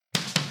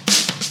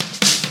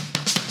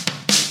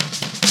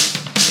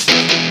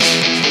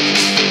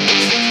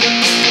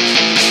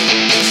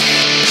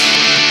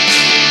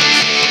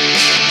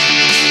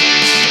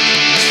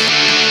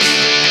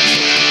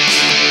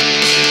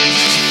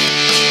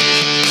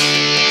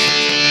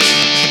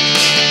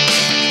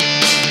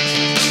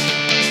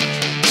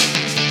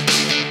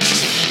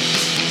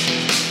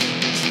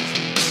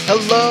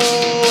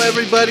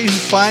everybody who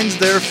finds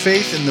their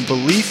faith in the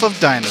belief of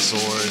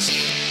dinosaurs.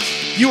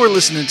 You are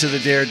listening to the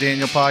Dare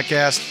Daniel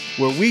podcast,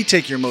 where we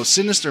take your most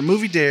sinister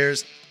movie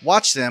dares,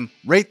 watch them,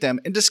 rate them,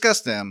 and discuss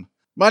them.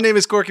 My name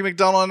is Corky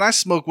McDonald, and I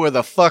smoke where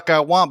the fuck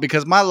I want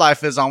because my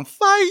life is on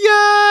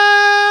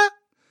fire.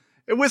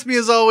 And with me,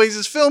 as always,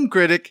 is film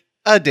critic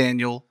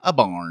Daniel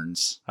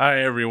Barnes. Hi,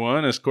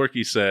 everyone. As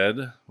Corky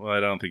said, well,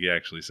 I don't think he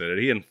actually said it.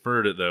 He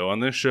inferred it, though. On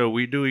this show,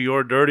 we do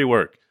your dirty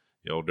work,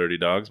 you old dirty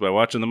dogs, by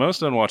watching the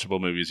most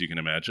unwatchable movies you can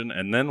imagine.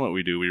 And then what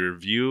we do, we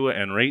review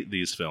and rate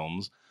these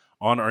films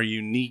on our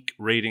unique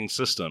rating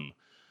system.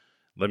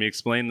 Let me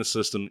explain the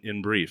system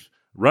in brief.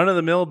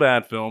 Run-of-the-mill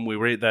bad film, we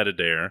rate that a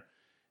dare.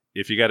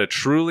 If you got a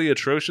truly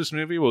atrocious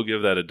movie, we'll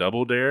give that a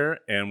double dare.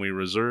 And we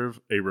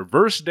reserve a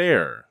reverse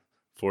dare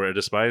for a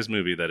despised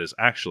movie that is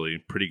actually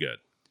pretty good.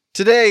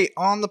 Today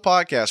on the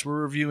podcast,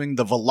 we're reviewing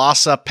The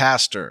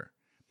VelociPastor,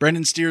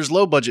 Brendan Steere's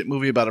low-budget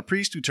movie about a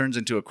priest who turns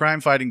into a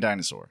crime-fighting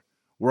dinosaur.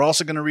 We're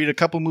also going to read a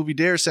couple movie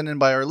dares sent in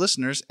by our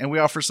listeners, and we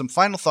offer some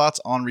final thoughts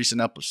on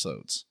recent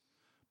episodes.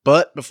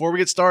 But before we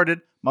get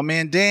started, my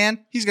man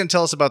Dan, he's going to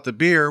tell us about the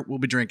beer we'll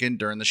be drinking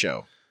during the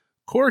show.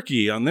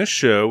 Corky, on this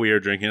show, we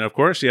are drinking, of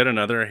course, yet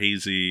another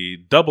hazy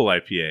double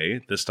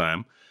IPA this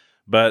time.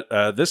 But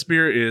this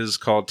beer is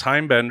called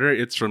Time Bender.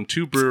 It's from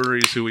two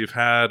breweries who we've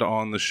had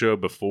on the show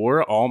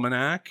before,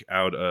 Almanac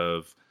out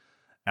of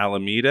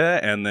Alameda,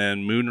 and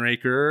then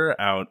Moonraker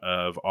out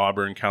of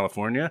Auburn,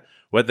 California.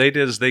 What they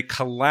did is they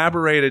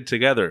collaborated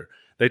together.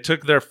 They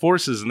took their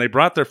forces and they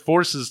brought their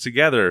forces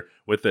together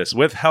with this,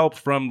 with help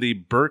from the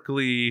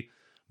Berkeley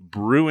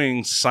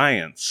Brewing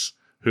Science,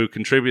 who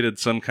contributed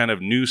some kind of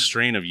new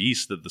strain of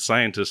yeast that the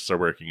scientists are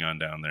working on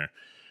down there.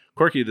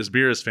 Corky, this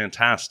beer is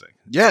fantastic.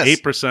 Yes.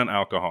 8%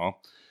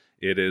 alcohol.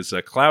 It is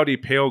a cloudy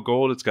pale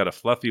gold. It's got a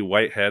fluffy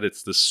white head.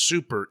 It's the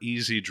super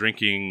easy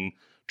drinking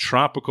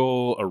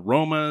tropical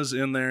aromas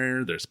in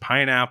there. There's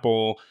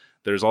pineapple.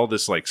 There's all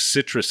this like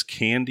citrus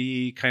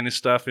candy kind of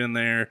stuff in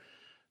there.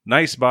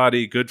 Nice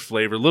body, good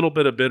flavor. A little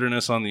bit of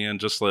bitterness on the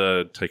end just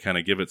to kind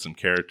of give it some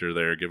character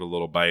there, give it a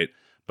little bite.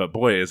 But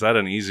boy, is that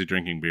an easy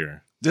drinking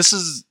beer. This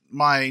is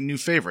my new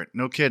favorite.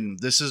 No kidding.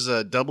 This is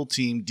a double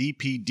team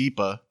DP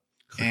Deepa,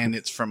 and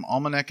it's from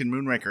Almanac and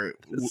Moonraker.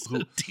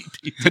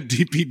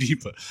 DP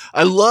Deepa.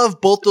 I love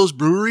both those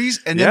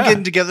breweries, and them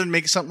getting together and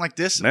making something like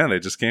this. Man, they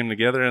just came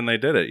together and they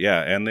did it.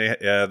 Yeah, and they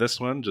this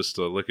one, just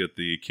to look at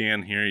the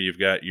can here, you've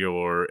got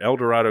your El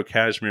Dorado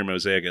Cashmere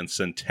Mosaic and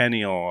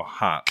Centennial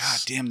hops. God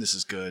damn, this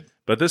is good.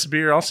 But this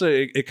beer also,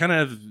 it kind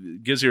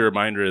of gives you a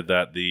reminder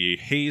that the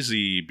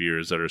hazy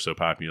beers that are so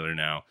popular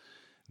now,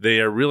 they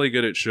are really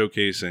good at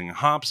showcasing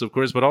hops, of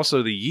course, but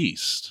also the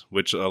yeast,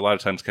 which a lot of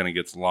times kind of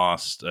gets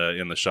lost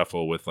in the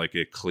shuffle with like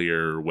a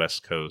clear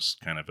West Coast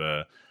kind of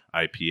a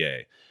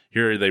IPA.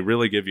 Here, they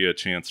really give you a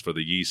chance for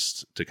the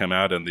yeast to come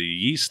out, and the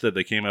yeast that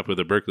they came up with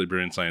at Berkeley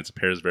Brewing Science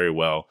pairs very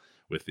well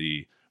with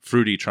the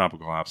fruity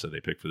tropical hops that they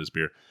picked for this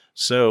beer.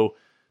 So,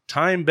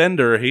 Time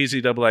Bender,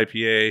 Hazy Double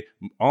IPA,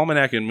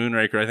 Almanac and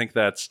Moonraker, I think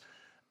that's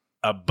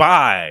a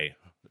buy.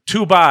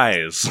 2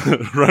 buys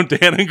from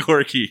Dan and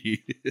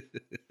Corky.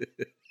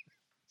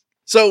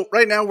 So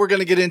right now we're going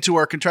to get into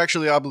our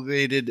contractually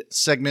obligated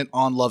segment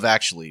on Love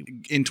Actually.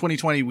 In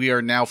 2020, we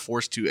are now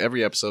forced to,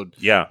 every episode,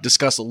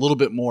 discuss a little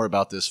bit more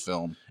about this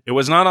film. It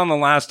was not on the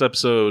last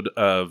episode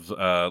of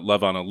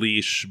Love on a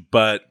Leash,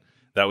 but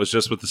that was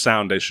just with the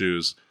sound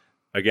issues.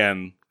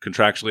 Again,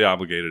 contractually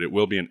obligated. It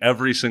will be in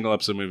every single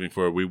episode moving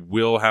forward. We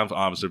will have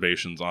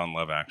observations on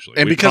Love Actually.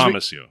 And we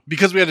promise you.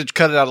 Because we had to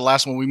cut it out of the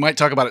last one, we might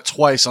talk about it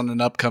twice on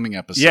an upcoming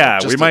episode. Yeah,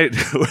 we might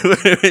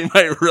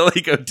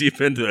really go deep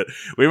into it.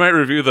 We might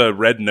review the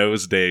Red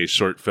Nose Day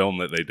short film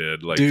that they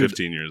did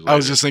 15 years later. I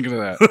was just thinking of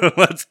that.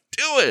 Let's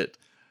do it.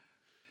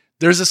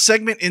 There's a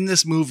segment in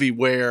this movie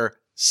where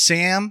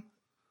Sam,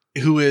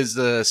 who is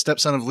the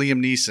stepson of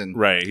Liam Neeson.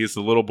 Right, he's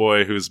the little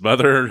boy whose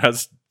mother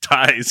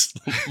dies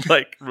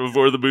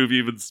before the movie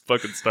even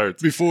fucking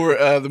starts. Before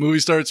the movie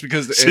starts,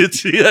 because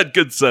she had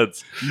good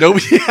sense.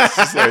 Nobody.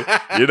 She's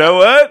like, you know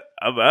what?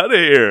 I'm out of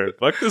here.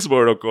 Fuck this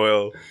mortal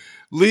coil.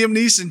 Liam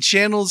Neeson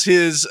channels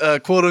his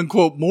quote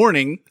unquote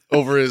mourning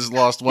over his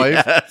lost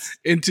wife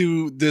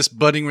into this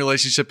budding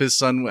relationship his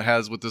son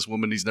has with this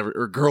woman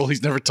girl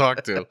he's never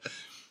talked to.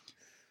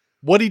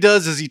 What he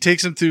does is he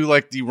takes him through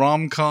like the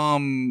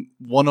rom-com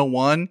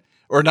 101.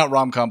 Or not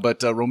rom-com,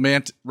 but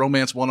romance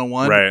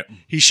 101. Right.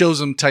 He shows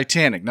him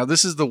Titanic. Now,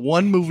 this is the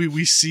one movie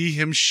we see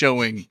him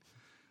showing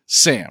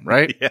Sam,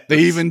 right? Yes. They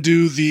even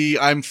do the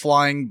I'm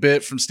flying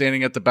bit from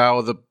standing at the bow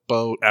of the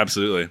boat.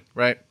 Absolutely.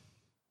 Right?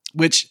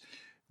 Which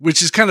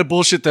is kind of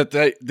bullshit that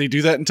they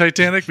do that in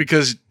Titanic,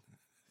 because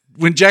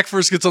when Jack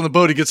first gets on the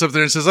boat, he gets up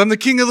there and says, I'm the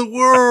king of the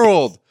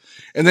world.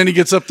 And then he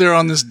gets up there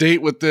on this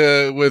date with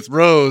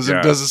Rose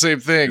and does the same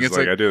thing. It's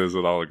like, I do this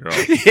with all the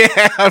girls.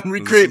 Yeah, I'm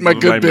recreating my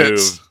good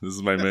bits. This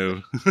is my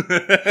move.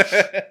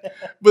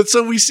 But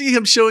so we see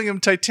him showing him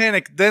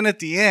Titanic. Then at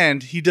the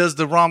end, he does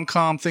the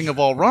rom-com thing of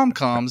all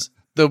rom-coms,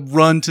 the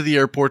run to the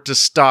airport to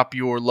stop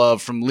your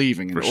love from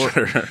leaving. For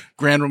sure.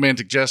 Grand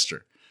romantic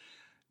gesture.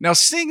 Now,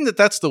 seeing that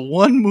that's the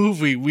one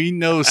movie we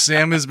know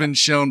Sam has been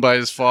shown by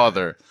his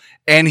father,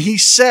 and he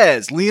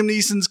says, Liam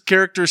Neeson's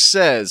character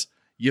says,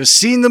 "You've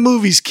seen the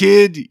movies,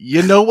 kid.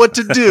 You know what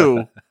to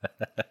do."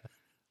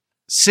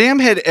 Sam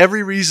had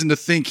every reason to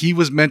think he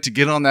was meant to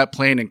get on that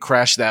plane and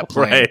crash that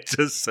plane. Right,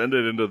 just send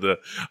it into the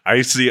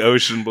icy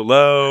ocean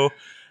below,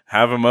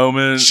 have a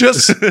moment.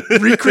 Just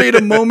recreate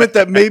a moment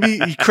that maybe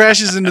he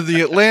crashes into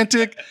the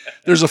Atlantic.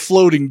 There's a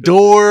floating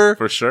door.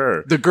 For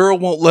sure. The girl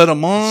won't let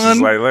him on.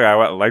 She's like, look,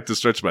 I like to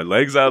stretch my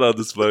legs out on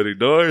this floating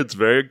door. It's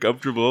very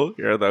comfortable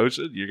here on the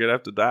ocean. You're going to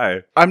have to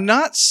die. I'm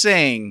not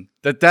saying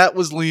that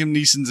was Liam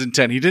Neeson's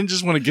intent. He didn't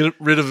just want to get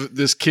rid of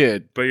this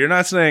kid. But you're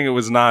not saying it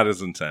was not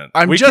his intent.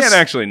 We just- can't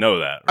actually know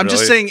that. I'm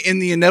just saying in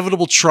the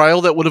inevitable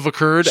trial that would have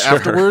occurred Sure.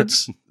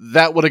 afterwards,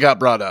 that would have got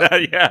brought up.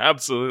 Yeah,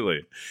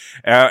 absolutely.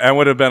 And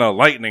would have been a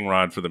lightning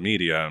rod for the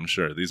media, I'm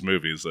sure. These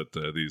movies that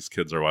these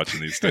kids are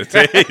watching these days.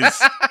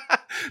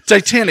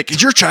 Titanic,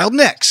 is your child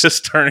next?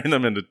 Just turning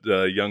them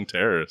into young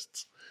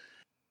terrorists.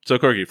 So,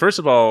 Corky, first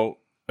of all,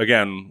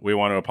 again, we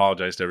want to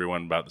apologize to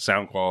everyone about the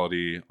sound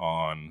quality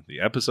on the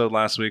episode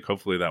last week.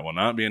 Hopefully that will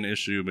not be an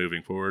issue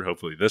moving forward.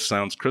 Hopefully this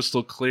sounds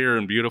crystal clear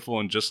and beautiful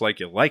and just like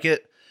you like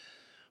it.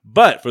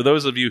 But for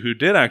those of you who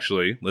did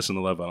actually listen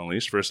to Love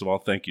Unleashed, first of all,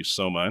 thank you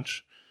so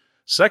much.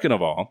 Second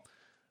of all,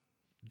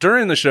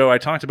 during the show, I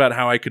talked about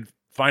how I could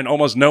find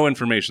almost no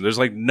information. There's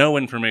like no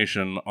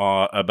information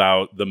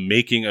about the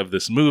making of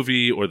this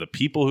movie or the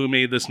people who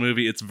made this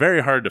movie. It's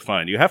very hard to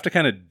find. You have to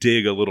kind of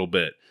dig a little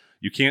bit.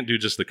 You can't do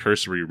just the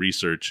cursory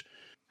research.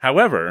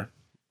 However,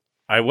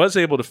 I was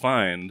able to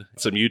find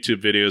some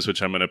YouTube videos,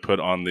 which I'm going to put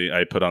on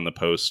the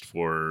post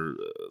for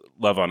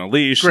Love on a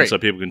Leash, so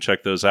people can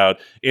check those out.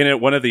 In it,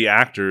 one of the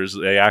actors,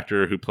 the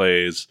actor who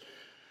plays,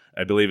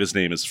 I believe his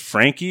name is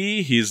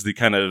Frankie. He's the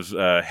kind of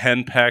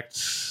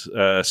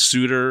henpecked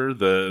suitor,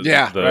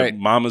 the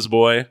mama's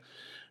boy,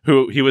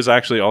 who he was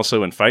actually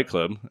also in Fight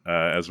Club,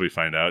 as we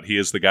find out. He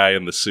is the guy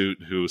in the suit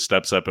who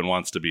steps up and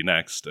wants to be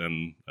next,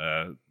 and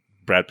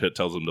Brad Pitt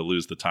tells him to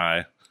lose the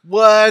tie.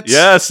 What?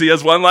 Yes, he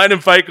has one line in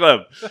Fight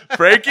Club.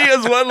 Frankie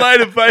has one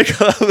line in Fight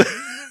Club.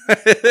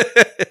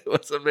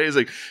 That's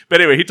amazing.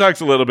 But anyway, he talks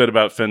a little bit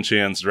about Fen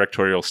Chan's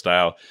directorial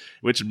style,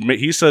 which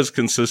he says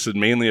consisted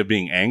mainly of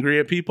being angry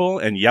at people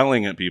and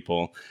yelling at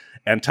people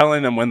and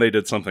telling them when they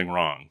did something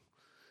wrong.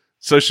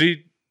 So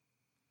she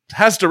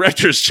has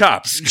director's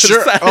chops.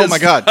 Sure. Oh my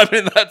God. I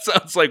mean, that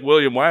sounds like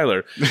William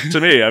Wyler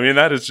to me. I mean,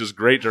 that is just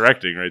great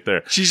directing right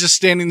there. She's just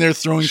standing there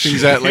throwing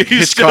things at like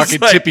He's Hitchcock just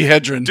and like, Tippi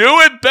Hedren. Do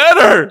it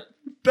better.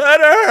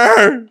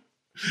 Better.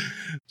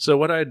 So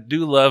what I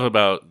do love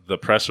about the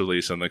press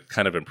release and the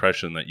kind of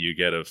impression that you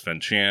get of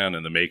Fen Chan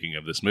and the making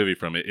of this movie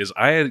from it is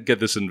I get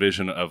this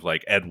envision of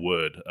like Ed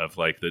Wood, of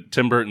like the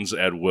Tim Burton's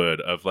Ed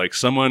Wood, of like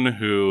someone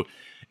who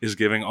is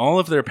giving all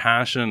of their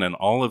passion and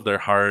all of their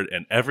heart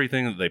and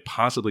everything that they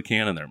possibly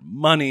can, and their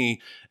money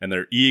and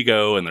their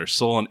ego and their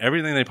soul and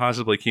everything they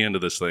possibly can to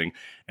this thing.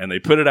 And they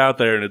put it out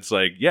there and it's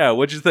like, yeah,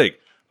 what'd you think?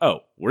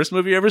 Oh, worst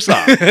movie you ever saw.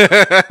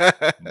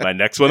 My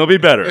next one will be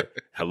better.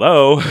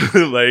 Hello.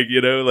 Like,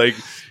 you know, like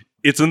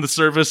it's in the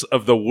service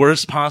of the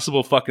worst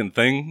possible fucking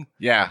thing.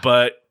 Yeah.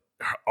 But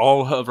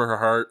all of her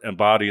heart and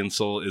body and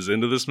soul is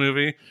into this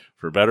movie,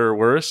 for better or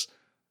worse.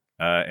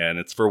 And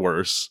it's for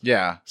worse.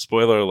 Yeah.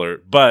 Spoiler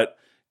alert. But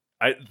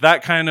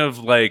that kind of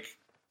like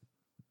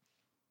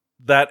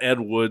that Ed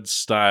Wood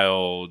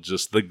style,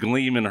 just the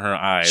gleam in her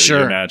eye that you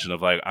imagine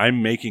of like,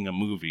 I'm making a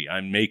movie,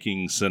 I'm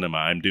making cinema,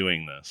 I'm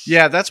doing this.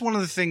 Yeah, that's one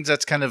of the things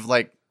that's kind of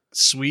like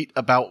sweet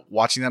about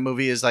watching that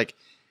movie is like,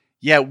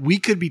 yeah, we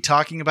could be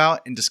talking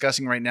about and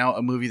discussing right now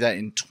a movie that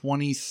in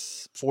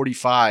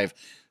 2045,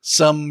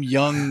 some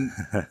young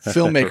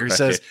filmmaker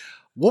says,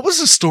 what was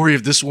the story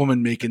of this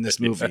woman making this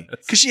movie?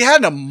 Because she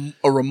had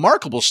a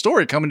remarkable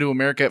story coming to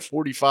America at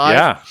 45.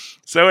 Yeah.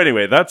 So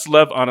anyway, that's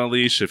Love on a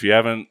Leash. If you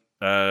haven't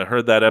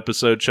heard that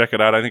episode, check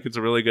it out. I think it's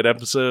a really good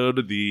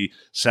episode. The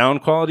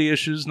sound quality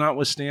issues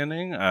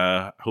notwithstanding,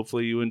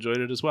 hopefully you enjoyed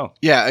it as well.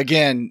 Yeah,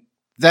 again,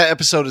 that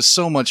episode is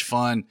so much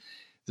fun.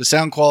 The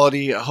sound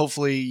quality,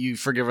 hopefully you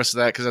forgive us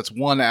that because that's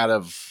one out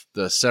of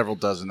the several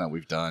dozen that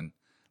we've done.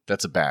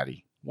 That's a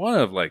baddie. One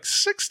of like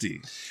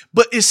 60.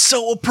 But it's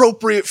so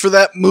appropriate for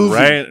that movie.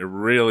 Right? It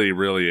really,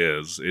 really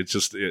is. It's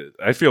just,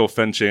 I feel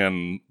Fen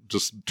Chan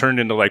just turned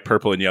into like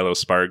purple and yellow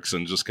sparks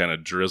and just kind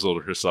of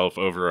drizzled herself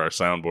over our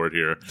soundboard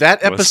here.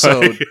 That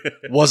episode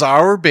was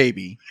our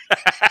baby.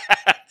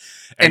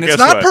 and it's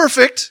not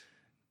perfect.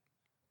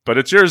 But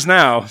it's yours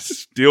now.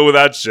 Deal with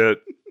that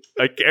shit.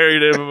 I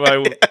carried him in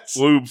my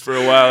womb for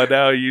a while, and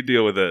now you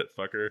deal with it,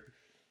 fucker.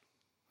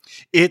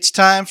 It's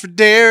time for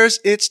dares.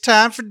 It's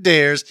time for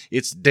dares.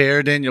 It's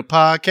Dare Daniel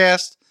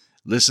Podcast.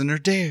 Listener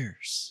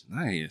dares.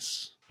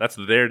 Nice. That's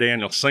the Dare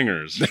Daniel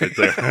Singers right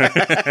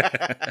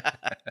there.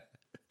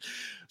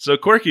 So,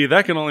 Corky,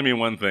 that can only mean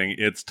one thing.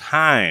 It's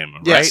time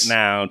right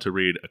now to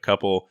read a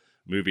couple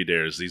movie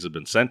dares. These have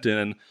been sent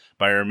in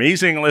by our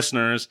amazing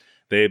listeners.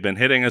 They've been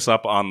hitting us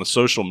up on the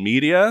social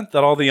media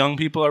that all the young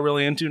people are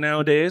really into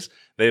nowadays.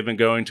 They've been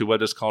going to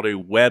what is called a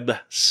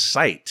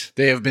website.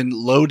 They have been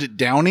load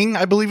downing,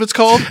 I believe it's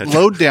called.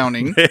 Load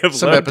downing. They have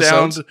some load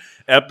episodes. downed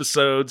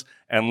episodes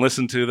and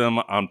listened to them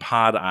on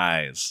Pod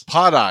Eyes.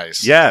 Pod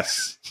Eyes.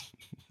 Yes.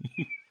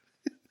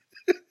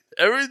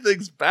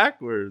 Everything's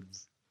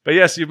backwards. But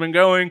yes, you've been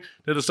going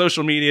to the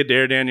social media,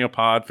 Dare Daniel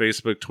Pod,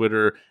 Facebook,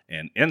 Twitter,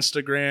 and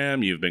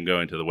Instagram. You've been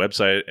going to the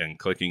website and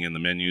clicking in the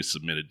menu,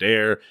 Submit a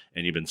Dare,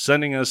 and you've been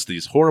sending us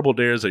these horrible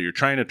dares that you're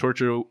trying to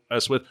torture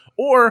us with,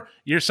 or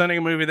you're sending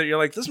a movie that you're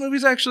like, this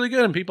movie's actually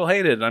good and people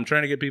hate it, and I'm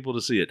trying to get people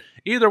to see it.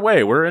 Either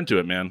way, we're into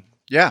it, man.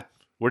 Yeah.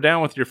 We're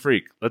down with your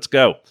freak. Let's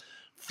go.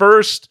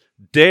 First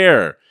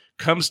dare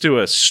comes to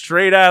us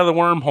straight out of the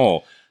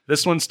wormhole.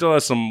 This one still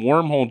has some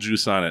wormhole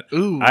juice on it.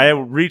 Ooh. I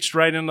reached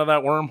right into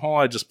that wormhole.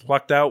 I just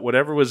plucked out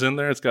whatever was in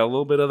there. It's got a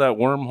little bit of that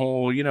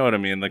wormhole, you know what I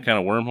mean, the kind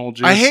of wormhole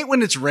juice. I hate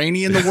when it's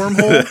rainy in the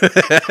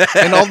wormhole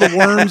and all the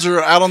worms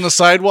are out on the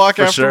sidewalk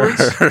afterwards.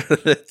 Sure.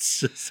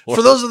 It's just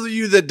For those of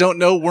you that don't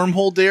know,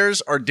 wormhole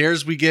dares are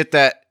dares we get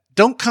that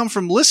don't come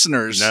from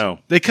listeners. No.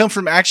 They come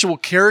from actual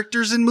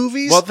characters in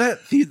movies. Well,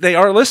 they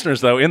are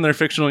listeners, though, in their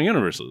fictional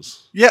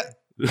universes. Yeah.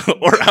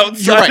 Or outside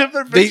You're right. of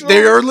their fictional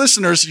They are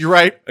listeners. You're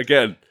right.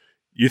 Again,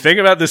 you think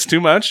about this too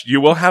much, you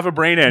will have a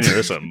brain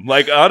aneurysm.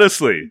 Like,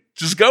 honestly,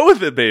 just go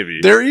with it, baby.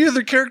 They're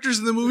either characters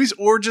in the movies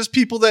or just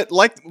people that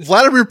like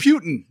Vladimir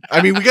Putin.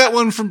 I mean, we got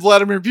one from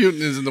Vladimir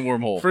Putin is in the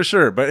wormhole. For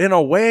sure. But in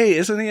a way,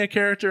 isn't he a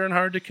character in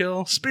Hard to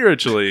Kill?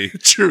 Spiritually,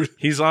 True.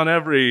 he's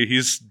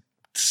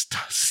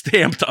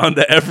stamped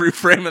onto every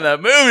frame of that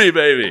movie,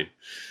 baby.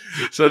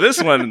 So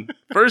this one,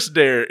 first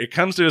dare, it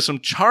comes to us from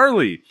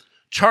Charlie.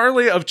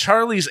 Charlie of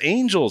Charlie's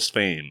Angels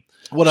fame.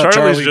 What up,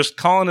 Charlie's Charlie? just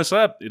calling us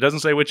up. It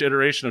doesn't say which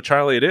iteration of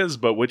Charlie it is,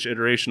 but which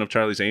iteration of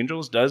Charlie's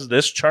Angels does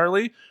this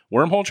Charlie,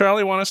 Wormhole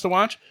Charlie, want us to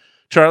watch?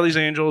 Charlie's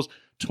Angels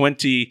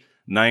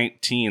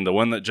 2019, the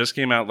one that just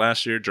came out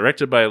last year,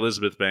 directed by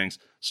Elizabeth Banks,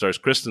 stars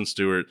Kristen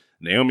Stewart,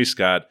 Naomi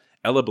Scott,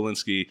 Ella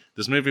Balinski.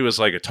 This movie was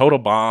like a total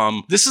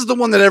bomb. This is the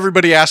one that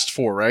everybody asked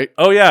for, right?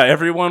 Oh yeah,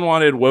 everyone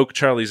wanted woke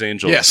Charlie's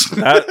Angels. Yes.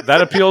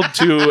 that appealed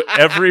to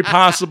every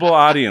possible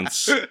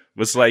audience. It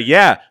was like,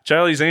 yeah,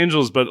 Charlie's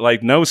Angels, but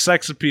like no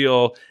sex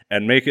appeal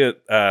and make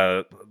it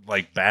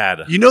like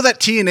bad. You know that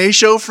TNA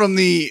show from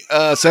the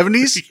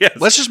 70s? Yes.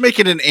 Let's just make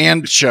it an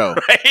and show.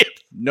 Right?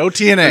 No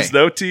TNA. There's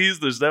no T's,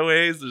 there's no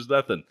A's, there's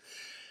nothing.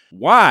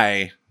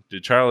 Why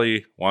did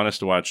Charlie want us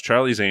to watch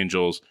Charlie's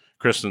Angels,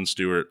 Kristen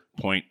Stewart,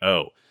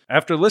 .0?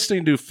 After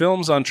listening to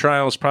Films on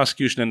Trials,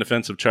 Prosecution and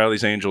Defense of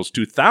Charlie's Angels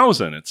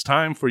 2000, it's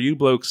time for you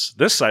blokes,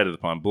 this side of the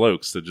pond,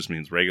 blokes, that just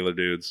means regular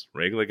dudes,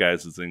 regular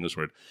guys, it's the English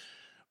word.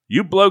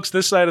 You blokes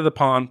this side of the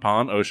pond,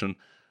 ocean,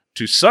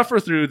 to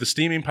suffer through the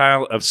steaming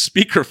pile of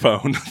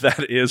speakerphone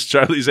that is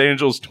Charlie's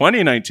Angels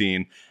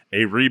 2019,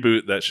 a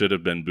reboot that should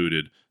have been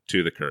booted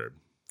to the curb.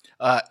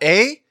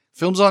 A,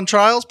 Films on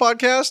Trials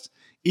podcast.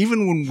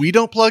 Even when we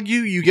don't plug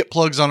you, you get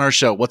plugs on our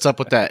show. What's up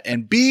with that?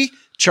 And B,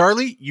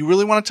 Charlie, you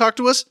really want to talk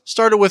to us?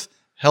 Start it with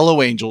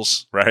Hello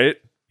Angels. Right?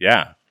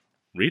 Yeah.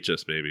 Reach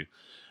us, baby.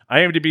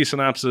 IMDb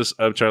synopsis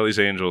of Charlie's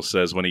Angels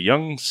says, when a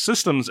young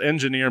systems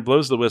engineer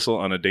blows the whistle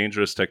on a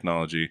dangerous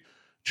technology,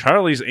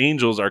 Charlie's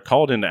Angels are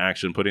called into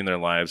action, putting their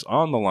lives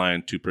on the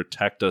line to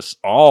protect us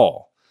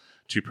all.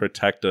 To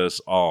protect us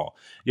all.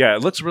 Yeah,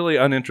 it looks really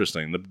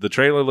uninteresting. The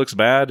trailer looks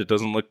bad. It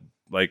doesn't look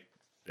like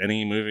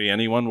any movie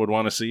anyone would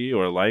want to see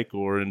or like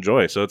or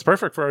enjoy. So it's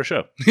perfect for our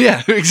show.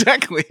 Yeah,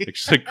 exactly.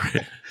 It's a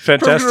great,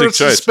 fantastic Perfect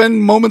to choice.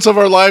 spend moments of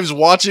our lives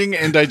watching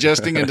and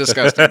digesting and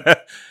discussing.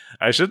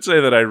 I should say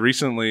that I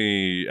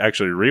recently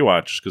actually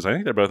rewatched, because I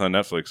think they're both on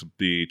Netflix,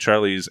 the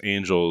Charlie's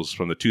Angels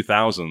from the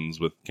 2000s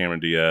with Cameron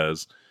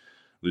Diaz,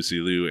 Lucy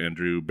Liu, and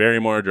Drew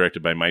Barrymore,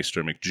 directed by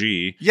Maestro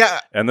McGee.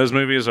 Yeah. And those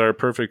movies are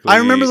perfectly I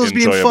remember those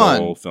being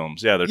enjoyable fun.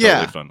 films. Yeah, they're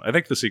Yeah. totally fun. I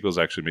think the sequel's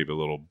actually maybe a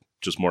little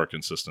just more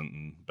consistent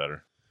and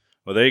better.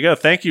 Well, there you go.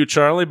 Thank you,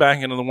 Charlie.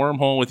 Back into the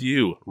wormhole with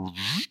you.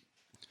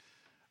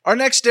 Our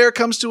next dare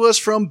comes to us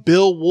from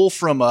Bill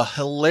Wolfram, a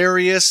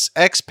hilarious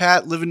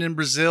expat living in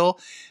Brazil.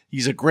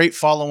 He's a great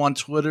follow on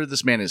Twitter.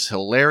 This man is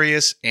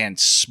hilarious and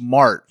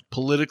smart,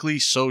 politically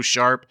so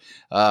sharp.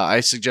 I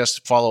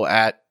suggest follow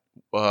at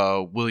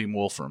William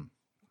Wolfram.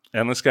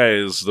 And this guy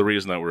is the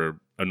reason that we're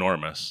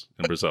enormous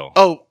in Brazil.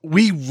 Oh,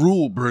 we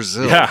rule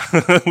Brazil. Yeah,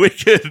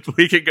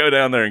 we could go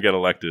down there and get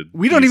elected.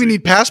 We don't even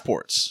need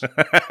passports.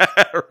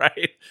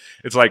 Right?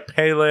 It's like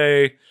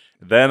Pele,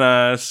 then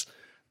us,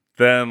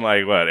 then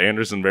like what,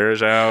 Anderson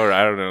Varejao, or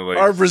I don't know. Like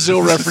Our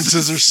Brazil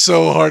references are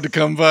so hard to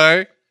come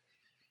by.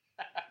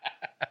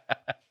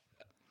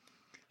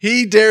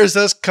 He dares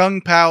us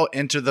Kung Pao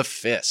Enter the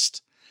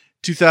Fist.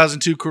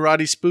 2002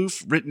 karate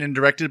spoof written and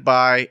directed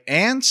by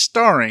and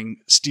starring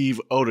Steve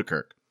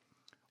Odekirk.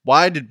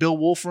 Why did Bill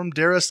Wolfram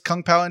dare us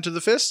Kung Pao Enter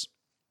the Fist?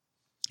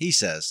 He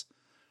says,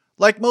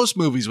 like most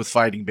movies with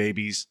fighting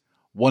babies,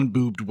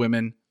 one-boobed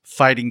women,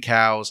 fighting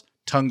cows,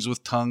 tongues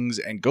with tongues,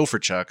 and gopher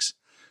chucks,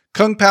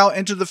 Kung Pao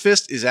Enter the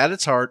Fist is at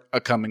its heart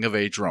a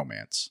coming-of-age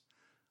romance.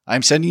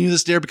 I'm sending you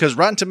this dare because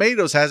Rotten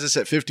Tomatoes has this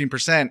at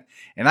 15%,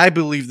 and I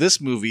believe this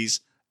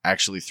movie's,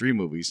 actually 3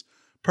 movies,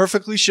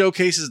 perfectly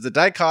showcases the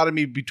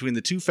dichotomy between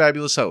the two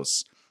fabulous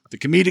hosts, the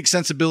comedic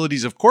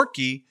sensibilities of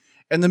Corky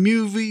and the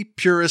movie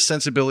purist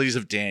sensibilities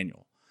of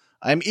Daniel.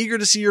 I'm eager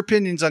to see your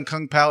opinions on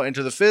Kung Pao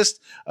Enter the Fist,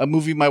 a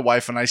movie my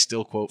wife and I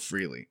still quote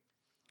freely.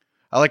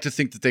 I like to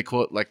think that they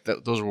quote like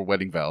those were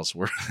wedding vows.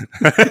 Were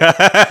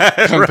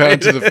Kung Pao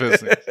Enter the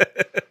Fist.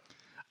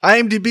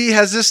 IMDb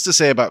has this to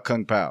say about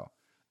Kung Pao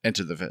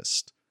Enter the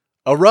Fist.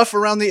 A rough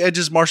around the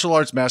edges martial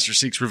arts master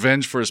seeks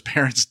revenge for his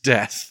parents'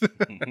 death.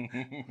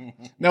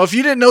 Now, if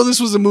you didn't know this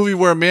was a movie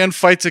where a man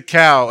fights a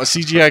cow, a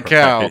CGI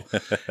cow,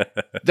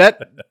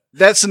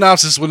 that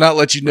synopsis would not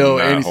let you know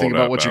anything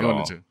about what you're going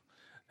into.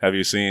 Have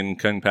you seen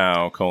Kung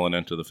Pao: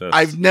 Enter the Fist?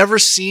 I've never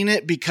seen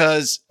it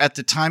because at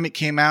the time it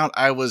came out,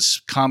 I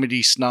was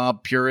comedy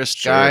snob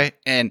purist guy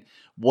and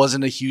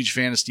wasn't a huge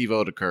fan of Steve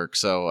Odekirk,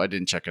 so I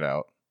didn't check it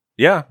out.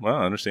 Yeah,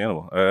 well,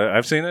 understandable.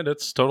 I've seen it.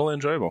 It's totally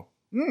enjoyable.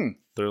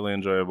 Thoroughly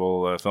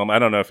enjoyable film. I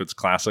don't know if it's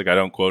classic. I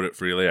don't quote it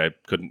freely. I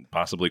couldn't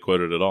possibly quote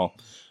it at all.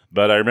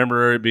 But I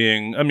remember it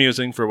being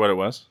amusing for what it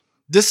was.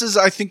 This is,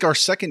 I think, our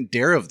second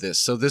dare of this.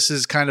 So this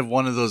is kind of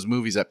one of those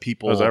movies that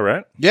people... Oh, is that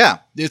right? Yeah.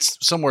 It's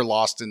somewhere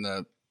lost in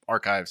the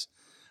archives.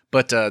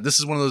 But this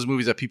is one of those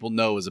movies that people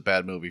know is a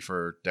bad movie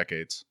for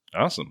decades.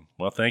 Awesome.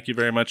 Well, thank you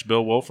very much,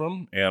 Bill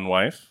Wolfram and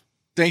wife.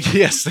 Thank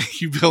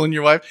you, Bill and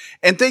your wife.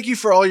 And thank you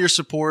for all your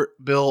support,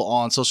 Bill,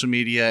 on social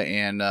media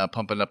and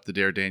pumping up the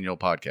Dare Daniel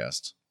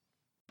podcast.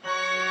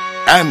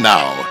 And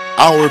now,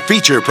 our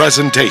feature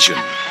presentation.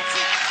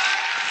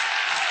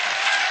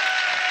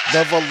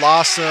 The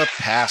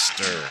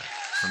VelociPastor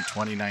from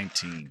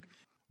 2019.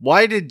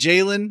 Why did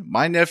Jalen,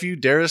 my nephew,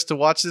 dare us to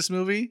watch this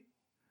movie?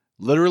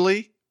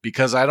 Literally,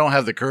 because I don't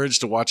have the courage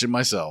to watch it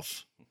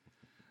myself.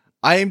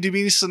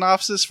 IMDb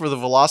synopsis for The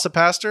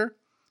VelociPastor.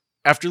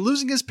 After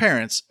losing his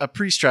parents, a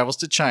priest travels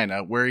to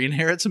China, where he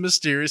inherits a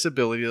mysterious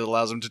ability that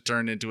allows him to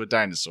turn into a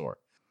dinosaur.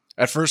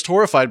 At first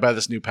horrified by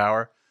this new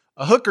power,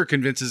 a hooker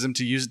convinces him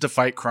to use it to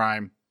fight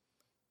crime,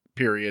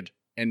 period,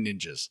 and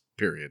ninjas,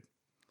 period.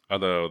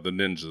 Although the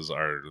ninjas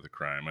are the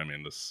crime. I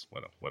mean, this,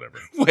 whatever.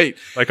 Wait.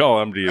 Like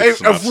all MD.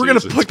 If we're going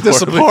to put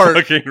this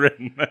apart,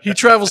 he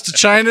travels to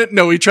China?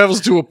 No, he travels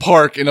to a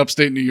park in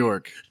upstate New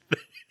York.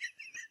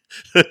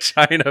 The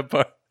China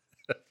park.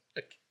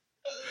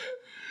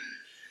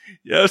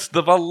 Yes,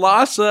 the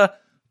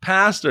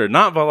VelociPastor,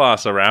 not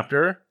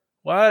Velociraptor.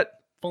 What?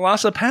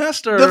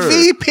 VelociPastor. The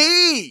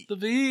VP. The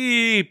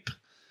Veep.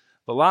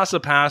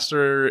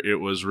 VelociPastor. It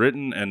was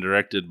written and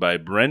directed by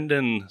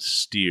Brendan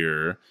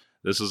Steer.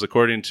 This is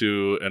according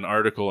to an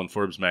article in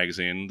Forbes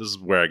magazine. This is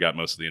where I got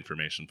most of the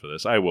information for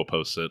this. I will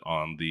post it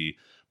on the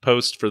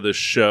post for this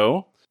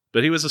show.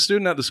 But he was a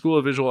student at the School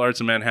of Visual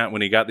Arts in Manhattan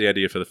when he got the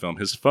idea for the film.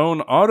 His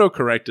phone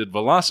auto-corrected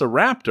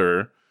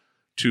Velociraptor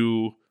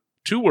to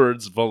 2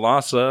 words,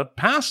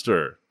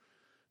 VelociPastor.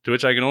 To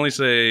which I can only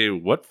say,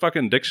 what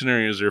fucking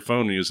dictionary is your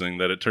phone using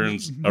that it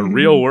turns a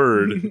real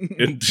word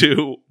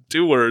into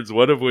 2 words,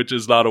 one of which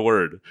is not a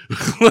word?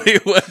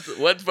 Like,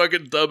 what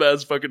fucking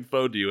dumbass fucking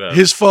phone do you have?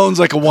 His phone's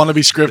like a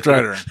wannabe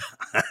scriptwriter.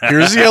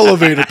 Here's the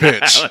elevator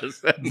pitch.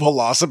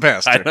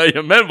 VelociPastor. I know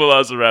you meant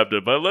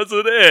Velociraptor, but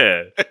listen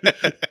here.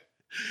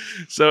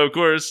 So, of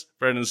course,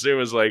 Brendan Steer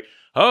was like,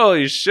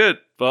 holy shit,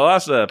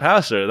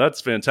 VelociPastor,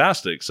 that's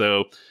fantastic.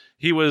 So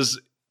he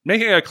was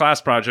making a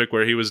class project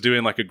where he was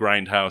doing like a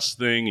grindhouse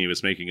thing. He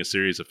was making a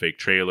series of fake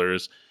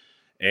trailers,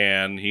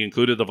 and he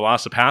included the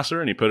VelociPastor,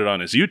 and he put it on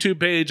his YouTube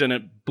page, and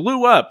it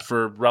blew up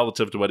for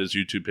relative to what his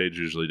YouTube page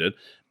usually did.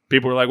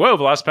 People were like, whoa,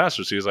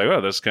 VelociPastor. So he was like, oh,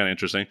 that's kind of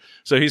interesting.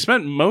 So he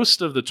spent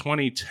most of the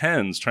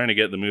 2010s trying to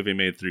get the movie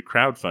made through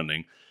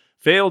crowdfunding.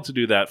 Failed to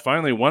do that.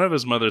 Finally, one of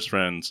his mother's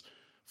friends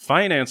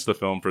financed the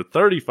film for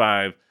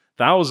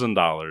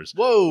 $35,000.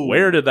 Whoa.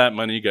 Where did that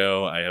money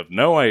go? I have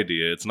no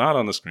idea. It's not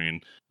on the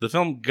screen. The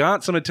film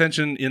got some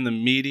attention in the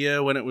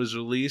media when it was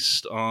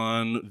released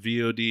on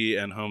VOD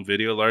and home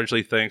video,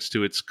 largely thanks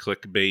to its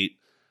clickbait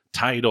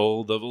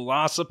title, The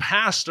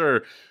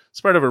VelociPastor.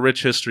 It's part of a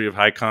rich history of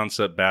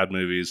high-concept bad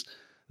movies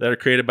that are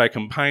created by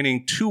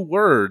combining 2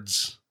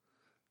 words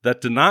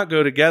that did not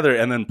go together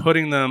and then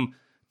putting them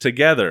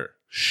together.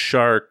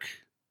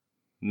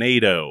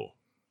 Sharknado.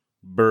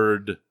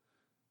 Birdemic.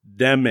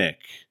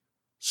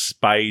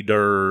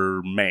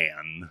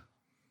 Spider-Man.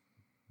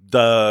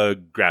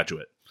 The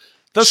Graduate.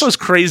 That's those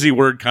crazy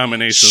word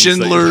combinations.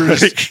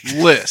 Schindler's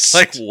List.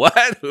 Like,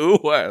 what? Who?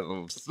 What?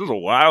 This is a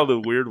wild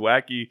and weird,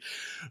 wacky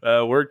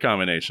word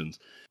combinations.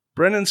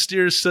 Brendan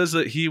Steer says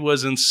that he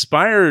was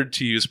inspired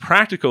to use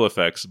practical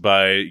effects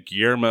by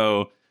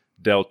Guillermo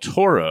del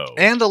Toro.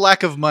 And a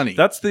lack of money.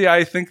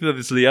 I think that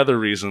it's the other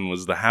reason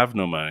was the have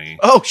no money.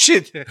 Oh,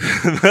 shit. No,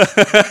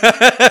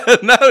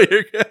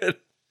 you're good.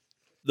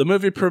 The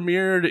movie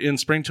premiered in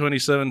spring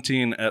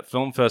 2017 at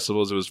film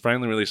festivals. It was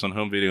finally released on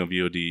home video and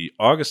VOD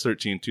August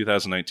 13,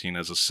 2019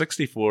 as a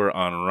 64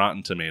 on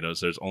Rotten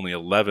Tomatoes. There's only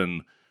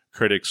 11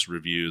 critics'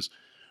 reviews.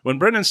 When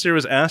Brendan Steer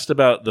was asked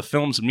about the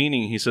film's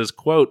meaning, he says,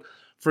 quote,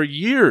 For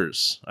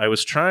years, I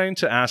was trying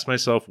to ask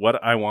myself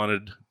what I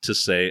wanted to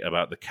say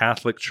about the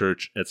Catholic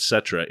Church,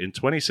 etc. In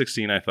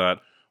 2016, I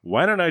thought,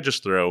 why don't I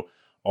just throw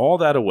all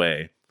that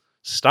away,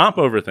 stop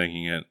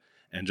overthinking it,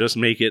 and just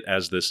make it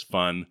as this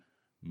fun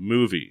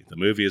movie. The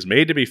movie is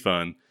made to be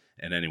fun,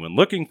 and anyone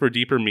looking for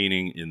deeper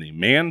meaning in the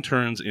man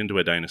turns into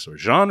a dinosaur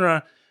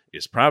genre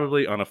is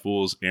probably on a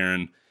fool's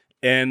errand.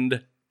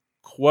 End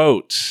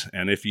quote.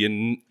 And if you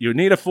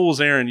need a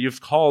fool's errand, you've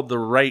called the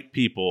right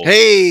people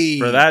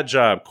for that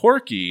job.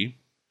 Corky.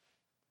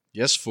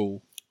 Yes,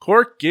 fool.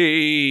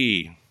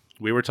 Corky.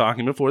 We were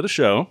talking before the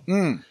show,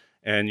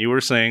 and you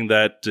were saying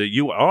that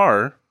you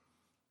are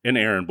an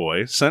errand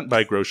boy sent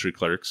by grocery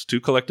clerks to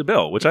collect a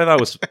bill, which I thought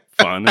was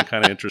fun and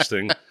kind of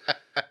interesting.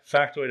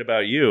 Factoid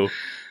about you.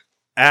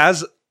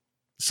 As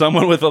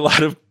someone with a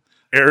lot of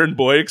errand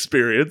boy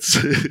experience,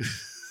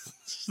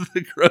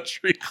 the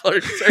grocery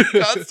clerks are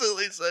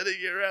constantly sending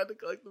you around to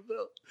collect the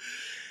bill.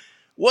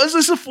 Was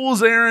this a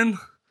fool's errand?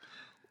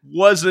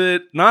 Was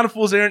it not a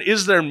fool's errand?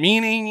 Is there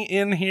meaning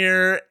in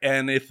here?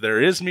 And if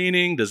there is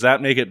meaning, does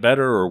that make it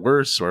better or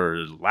worse?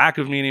 Or lack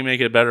of meaning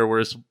make it better or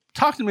worse?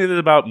 Talk to me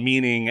about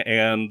meaning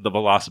and the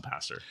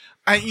Velocipaster.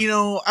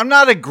 I'm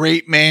not a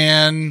great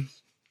man.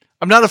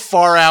 I'm not a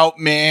far out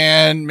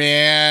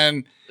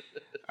man.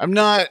 I'm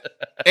not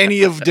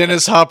any of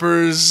Dennis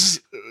Hopper's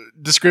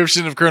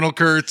description of Colonel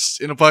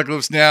Kurtz in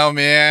Apocalypse Now,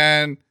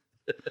 man.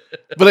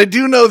 But I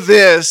do know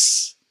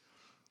this.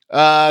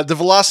 The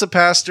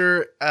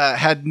Velocipaster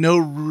had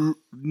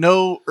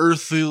no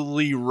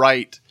earthly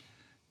right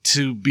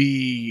to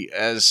be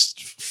as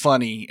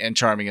funny and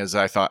charming as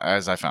I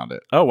found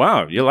it. Oh,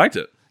 wow. You liked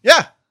it.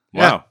 Yeah.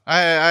 Wow. Yeah. I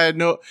had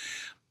no...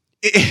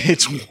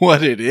 It's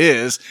what it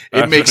is.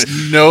 It makes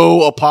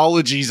no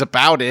apologies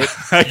about it.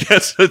 I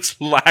guess it's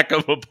lack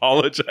of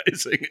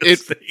apologizing. It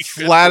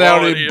flat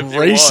out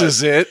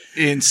embraces it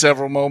in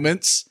several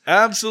moments.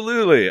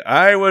 Absolutely.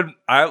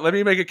 Let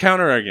me make a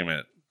counter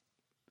argument.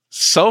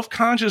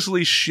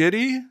 Self-consciously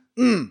shitty?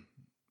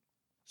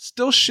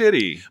 Still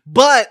shitty.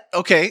 But,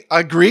 okay,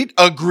 agreed.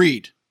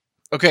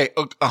 Okay,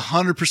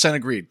 100%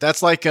 agreed.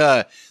 That's like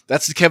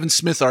that's the Kevin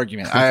Smith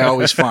argument I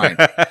always find.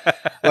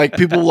 Like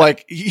people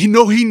he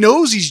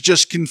knows he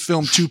just can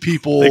film two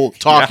people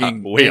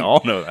talking. Yeah, we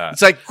all know that.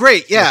 It's like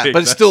great, yeah,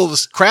 but it's still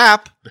this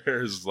crap.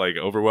 There's like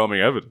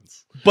overwhelming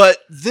evidence. But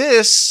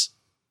this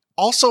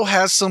also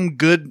has some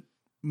good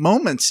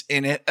moments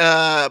in it,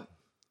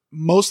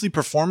 mostly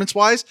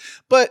performance-wise,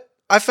 but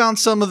I found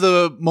some of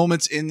the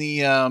moments in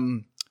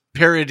the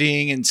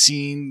parodying and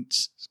scene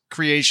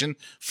creation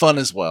fun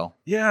as well.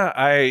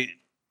 Yeah,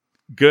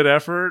 good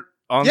effort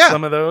on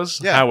some of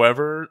those. Yeah.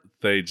 However,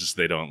 they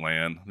don't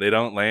land. They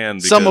don't land.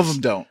 Because some of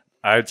them don't.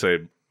 I'd say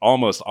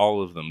almost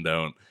all of them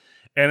don't.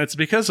 And it's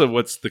because of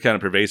what's the kind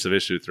of pervasive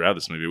issue throughout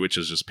this movie, which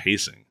is just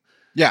pacing.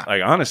 Yeah.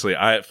 Like, honestly,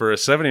 for a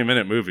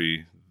 70-minute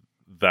movie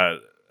that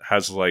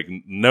has like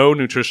no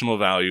nutritional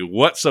value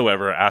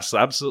whatsoever, asks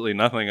absolutely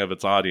nothing of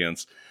its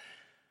audience,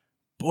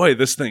 boy,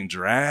 this thing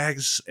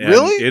drags. And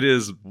really? It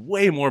is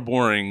way more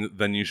boring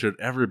than you should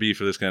ever be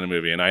for this kind of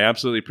movie. And I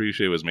absolutely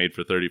appreciate it was made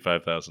for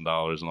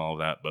 $35,000 and all of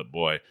that. But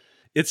boy,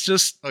 it's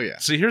just... Oh, yeah.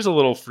 So here's a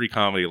little free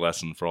comedy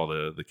lesson for all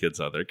the kids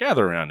out there.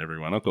 Gather around,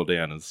 everyone. Uncle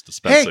Dan is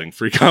dispensing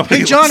free comedy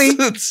Hey, Johnny,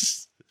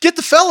 lessons. Get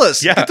the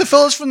fellas. Yeah. Get the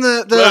fellas from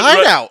the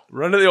hideout.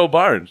 Run to the old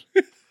barn.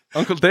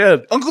 Uncle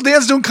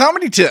Dan's doing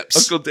comedy tips.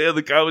 Uncle Dan,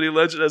 the comedy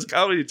legend, has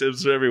comedy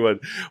tips for everyone.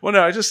 Well,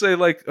 no, I just say,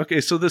 like, okay,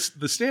 so the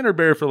standard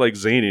bearer for, like,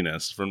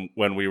 zaniness from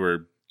when we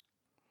were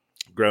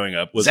growing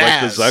up was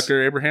like the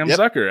Zucker, Abraham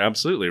Zucker.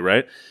 Absolutely,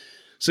 right?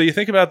 So you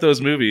think about those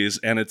movies,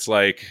 and it's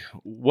like,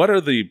 what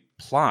are the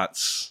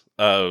plots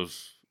of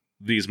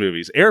these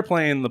movies?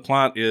 Airplane, the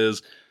plot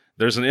is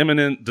there's an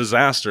imminent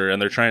disaster,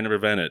 and they're trying to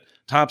prevent it.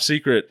 Top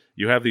Secret,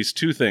 you have these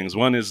two things.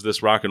 One is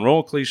this rock and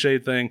roll cliche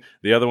thing.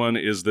 The other one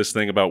is this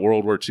thing about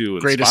World War II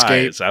and Great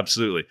spies. Escape.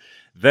 Absolutely.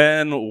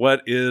 Then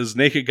what is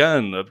Naked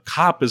Gun? A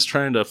cop is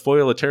trying to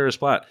foil a terrorist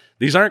plot.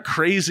 These aren't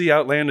crazy,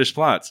 outlandish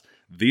plots.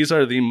 These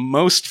are the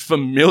most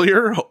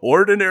familiar,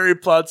 ordinary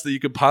plots that you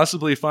could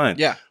possibly find.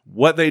 Yeah.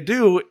 What they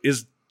do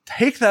is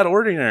take that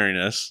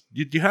ordinariness.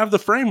 You have the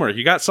framework.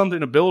 You got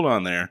something to build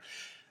on there.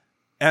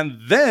 And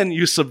then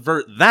you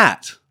subvert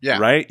that. Yeah.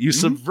 Right? You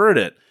subvert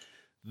it.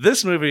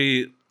 This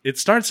movie, it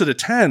starts at a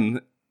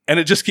 10, and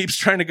it just keeps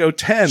trying to go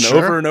 10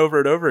 over and over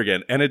and over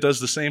again. And it does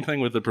the same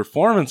thing with the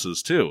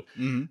performances, too.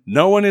 Mm-hmm.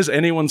 No one is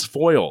anyone's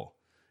foil.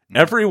 Mm-hmm.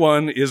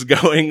 Everyone is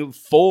going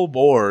full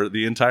bore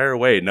the entire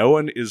way. No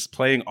one is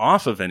playing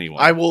off of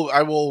anyone. I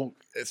will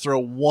throw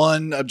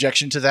one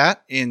objection to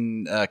that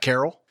in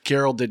Carol.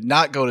 Carol did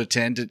not go to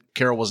 10.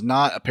 Carol was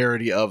not a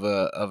parody of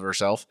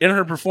herself. In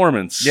her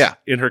performance. Yeah.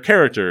 In her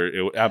character,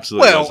 it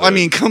absolutely Well, I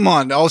mean, come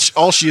on. All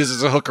she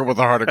is a hooker with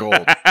a heart of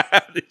gold.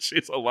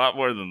 She's a lot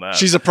more than that.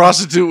 She's a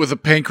prostitute with a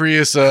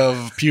pancreas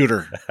of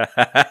pewter.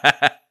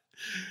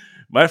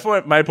 My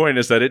point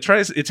is that it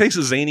takes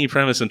a zany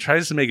premise and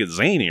tries to make it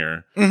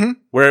zanier,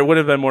 where it would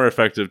have been more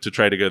effective to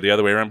try to go the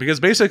other way around, because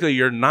basically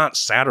you're not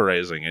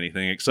satirizing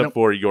anything except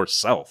for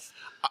yourself.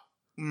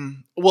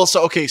 Well,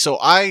 so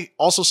I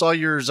also saw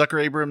your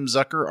Zucker Abrams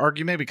Zucker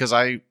argument because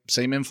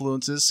same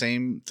influences,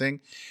 same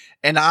thing,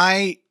 and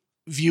I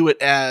view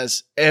it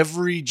as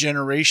every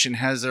generation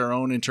has their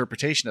own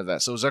interpretation of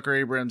that. So Zucker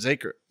Abrams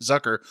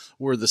Zucker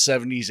were the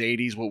 70s,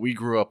 80s, what we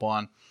grew up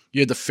on.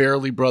 You had the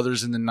Farrelly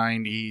brothers in the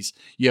 90s.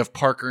 You have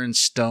Parker and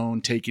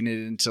Stone taking it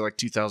into like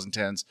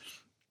 2010s.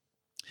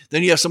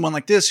 Then you have someone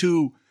like this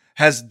who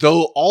has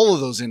all of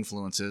those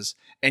influences,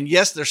 and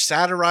yes, they're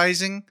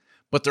satirizing.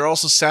 But they're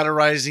also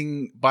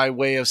satirizing by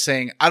way of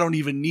saying, I don't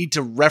even need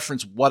to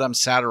reference what I'm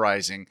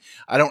satirizing.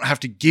 I don't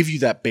have to give you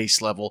that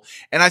base level.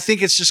 And I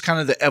think it's just kind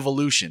of the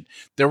evolution.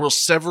 There were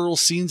several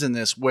scenes in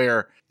this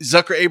where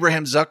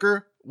Abraham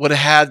Zucker would have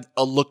had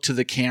a look to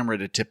the camera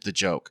to tip the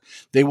joke.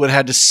 They would have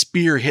had a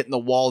spear hitting the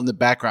wall in the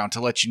background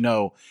to let you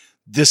know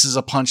this is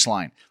a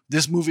punchline.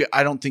 This movie,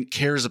 I don't think,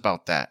 cares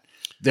about that.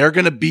 They're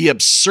going to be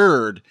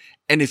absurd.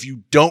 And if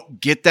you don't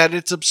get that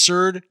it's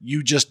absurd,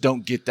 you just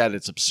don't get that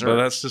it's absurd.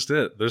 But that's just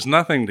it. There's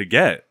nothing to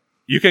get.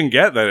 You can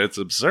get that it's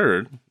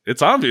absurd.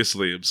 It's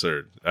obviously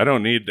absurd. I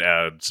don't need to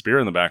add spear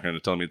in the background to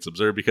tell me it's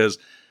absurd because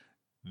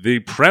the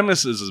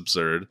premise is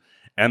absurd.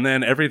 And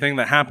then everything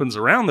that happens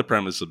around the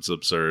premise is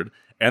absurd.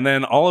 And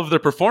then all of the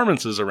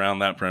performances around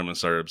that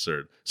premise are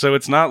absurd. So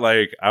it's not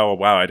like, oh,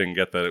 wow, I didn't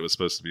get that it was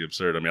supposed to be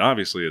absurd. I mean,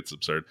 obviously it's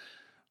absurd.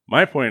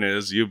 My point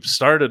is you've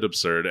started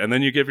absurd and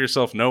then you give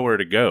yourself nowhere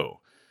to go.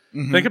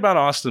 Mm-hmm. Think about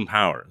Austin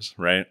Powers,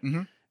 right?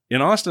 Mm-hmm. In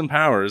Austin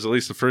Powers, at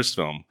least the first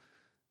film,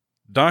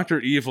 Dr.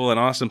 Evil and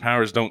Austin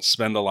Powers don't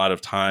spend a lot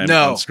of time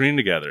on screen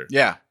together.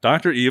 Yeah.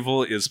 Dr.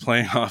 Evil is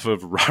playing off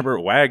of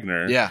Robert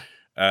Wagner. Yeah.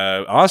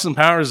 Austin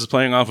Powers is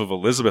playing off of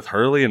Elizabeth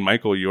Hurley and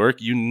Michael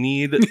York. You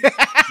need...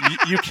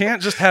 you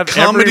can't just have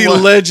comedy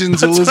everyone,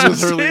 legends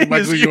Elizabeth Hurley and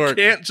Michael York.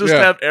 You can't just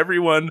have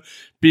everyone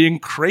being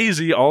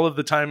crazy all of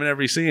the time in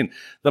every scene.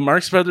 The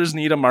Marx Brothers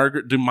need a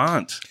Margaret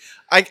Dumont.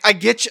 I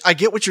get you. I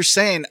get what you're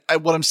saying.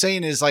 What I'm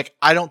saying is like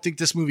I don't think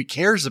this movie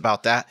cares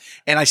about that,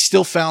 and I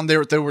still found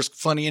there was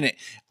funny in it.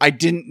 I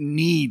didn't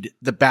need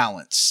the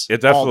balance.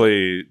 It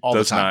definitely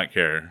does not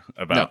care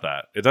about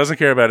that. It doesn't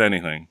care about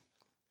anything.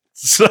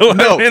 So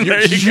no, I mean,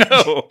 there you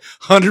go.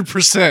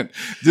 100%.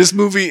 This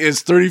movie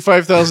is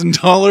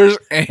 $35,000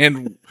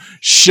 and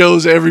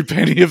shows every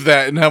penny of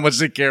that and how much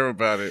they care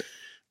about it.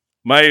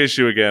 My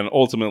issue again,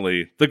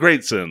 ultimately, the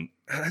great sin.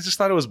 I just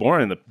thought it was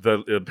boring.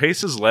 The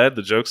pace is led,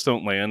 the jokes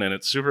don't land, and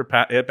it's super.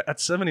 At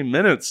 70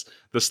 minutes,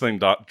 this thing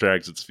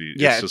drags its feet.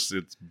 Yeah,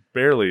 it's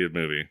barely a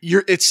movie.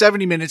 It's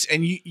 70 minutes,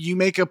 and you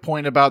make a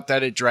point about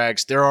that it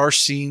drags. There are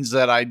scenes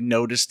that I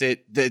noticed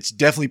that it's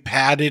definitely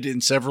padded in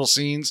several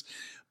scenes,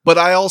 but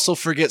I also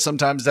forget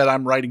sometimes that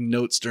I'm writing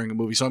notes during a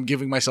movie, so I'm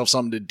giving myself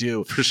something to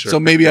do. For sure. So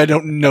maybe I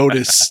don't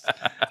notice.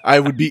 I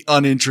would be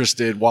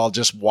uninterested while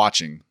just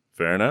watching.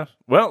 Fair enough.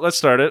 Well, let's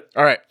start it.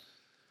 All right.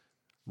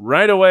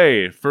 Right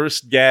away,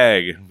 first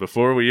gag,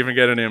 before we even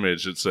get an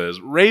image, it says,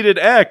 Rated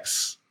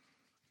X,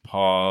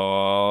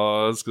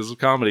 pause, because of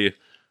comedy,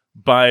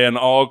 by an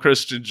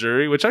all-Christian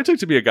jury, which I took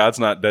to be a God's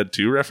Not Dead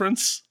 2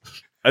 reference.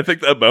 I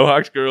think that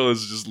Mohawk girl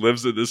just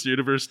lives in this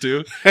universe,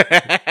 too.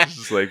 It's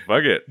just like,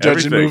 fuck it.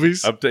 Judging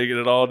movies. I'm taking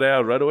it all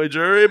down. Right away,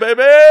 jury,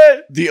 baby!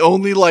 The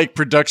only,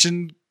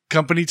 production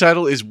company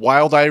title is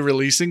Wild Eye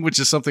Releasing, which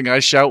is something I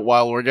shout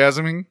while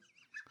orgasming.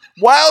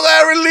 Wild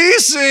Eye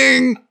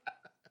Releasing!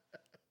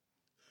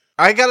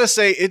 I gotta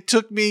say, it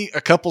took me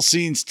a couple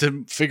scenes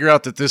to figure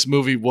out that this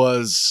movie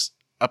was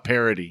a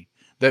parody.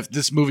 That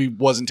this movie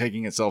wasn't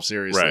taking itself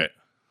seriously. Right.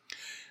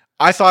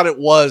 I thought it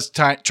was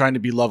trying to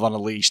be Love on a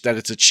Leash, that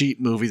it's a cheap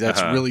movie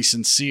that's really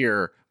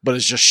sincere, but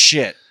it's just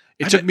shit.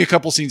 It took me a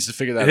couple scenes to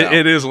figure that out.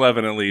 It is Love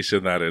on a Leash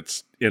in that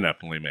it's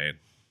ineptly made.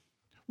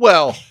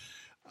 Well,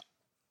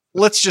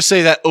 let's just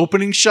say that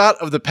opening shot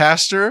of the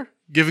pastor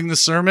giving the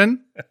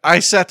sermon, I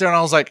sat there and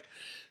I was like,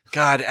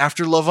 God,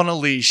 after Love on a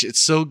Leash,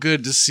 it's so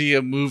good to see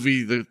a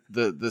movie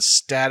the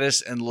status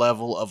and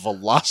level of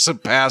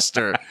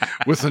Velocipaster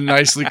with a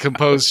nicely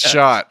composed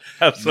shot.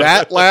 Absolutely.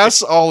 That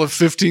lasts all of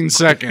 15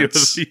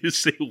 seconds. You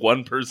see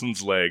one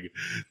person's leg,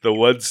 the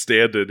one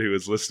stand-in who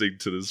is listening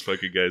to this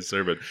fucking guy's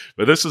sermon.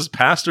 But this is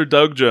Pastor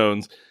Doug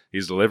Jones.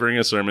 He's delivering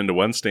a sermon to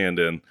one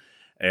stand-in.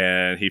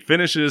 And he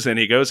finishes and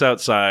he goes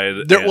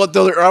outside.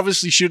 They're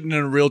obviously shooting in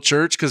a real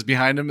church because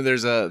behind him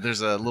there's a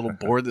little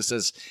board that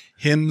says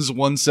hymns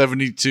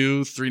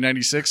 172,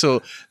 396.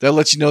 So that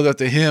lets you know that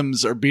the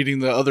hymns are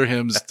beating the other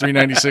hymns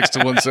 396 to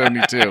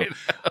 172.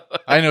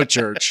 I know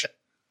church.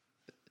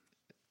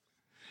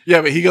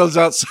 Yeah, but he goes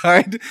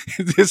outside.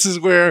 This is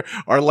where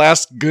our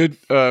last good,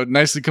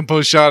 nicely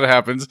composed shot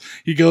happens.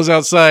 He goes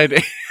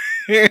outside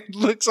and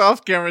looks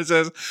off camera and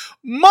says,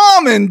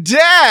 "Mom and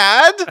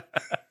Dad."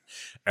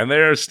 And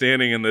they are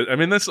standing in the. I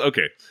mean, this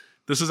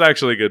is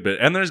actually a good bit,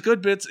 and there's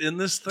good bits in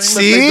this thing.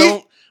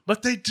 See?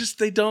 But they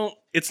don't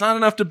it's not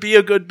enough to be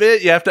a good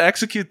bit. You have to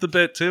execute the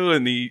bit too,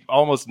 and he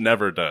almost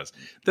never does.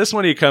 This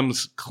one, he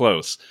comes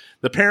close.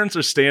 The parents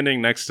are standing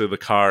next to the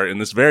car in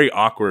this very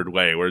awkward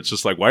way where it's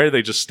just like, why are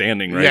they just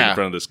standing right in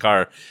front of this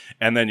car?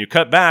 And then you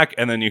cut back,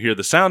 and then you hear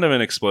the sound of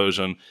an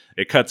explosion.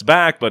 It cuts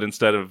back, but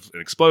instead of an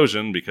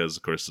explosion, because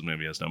of course the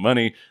movie has no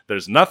money,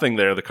 there's nothing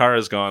there. The car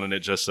is gone, and it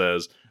just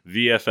says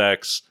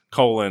VFX :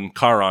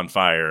 car on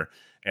fire.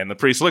 And the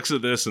priest looks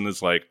at this and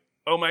is like,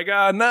 oh my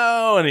God,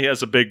 no. And he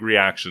has a big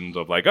reaction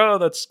of like, oh,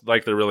 that's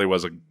like there really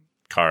was a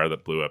car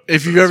that blew up.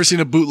 If you've ever seen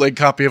a bootleg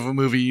copy of a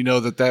movie, you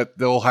know that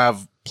they'll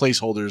have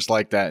placeholders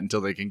like that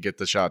until they can get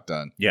the shot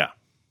done. Yeah.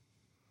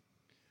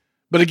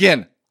 But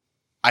again,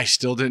 I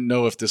still didn't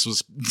know if this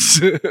was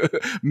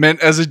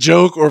meant as a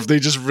joke or if they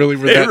just really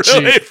were that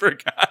cheap.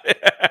 Forgot it.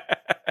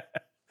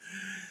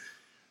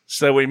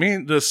 So we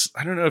meet this,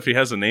 I don't know if he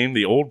has a name,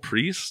 the old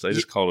priest. I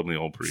just called him the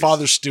old priest.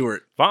 Father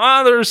Stewart.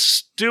 Father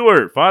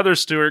Stewart. Father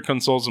Stewart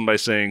consoles him by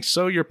saying,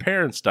 so your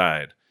parents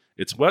died.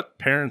 It's what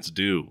parents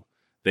do.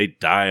 They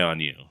die on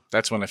you.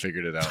 That's when I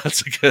figured it out.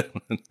 That's a good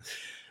one.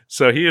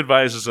 So he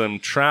advises him,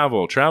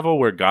 travel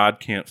where God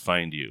can't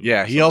find you.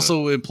 Yeah, he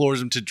also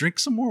implores him to drink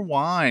some more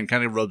wine.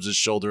 Kind of rubs his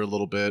shoulder a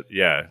little bit.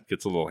 Yeah,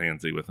 gets a little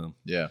handsy with him.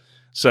 Yeah.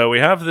 So we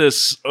have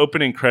this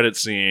opening credit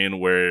scene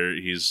where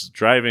he's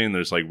driving.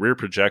 There's like rear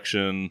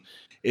projection.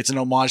 It's an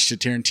homage to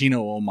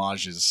Tarantino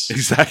homages.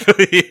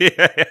 Exactly.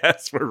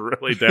 Yes, we're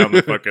really down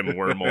the fucking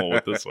wormhole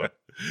with this one.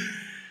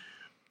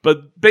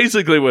 But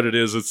basically what it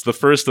is, it's the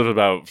first of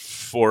about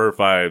 4 or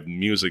 5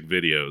 music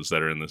videos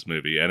that are in this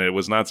movie. And it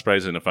was not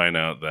surprising to find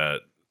out that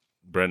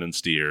Brendan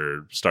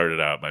Steer started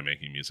out by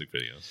making music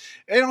videos.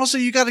 And also,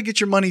 you got to get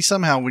your money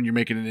somehow when you're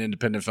making an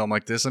independent film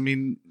like this. I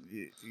mean,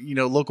 you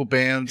know, local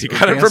bands. He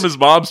got it from his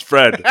mom's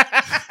friend.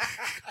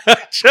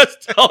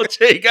 Just told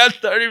you he got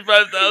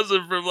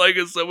 $35,000 from like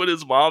someone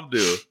his mom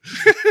knew.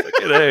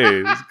 Fucking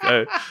hey, this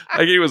guy,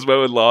 like he was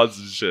mowing lawns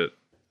and shit.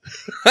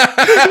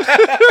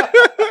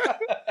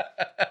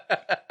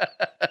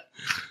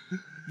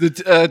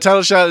 The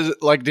title shot is,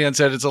 like Dan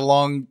said, it's a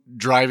long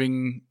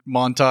driving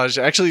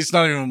montage. Actually, it's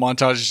not even a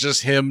montage. It's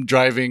just him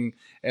driving,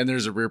 and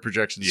there's a rear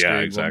projection screen. Yeah,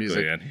 exactly.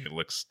 Music. And he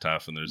looks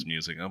tough, and there's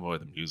music. Oh boy,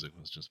 the music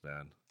was just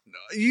bad.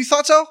 You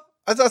thought so?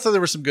 I thought there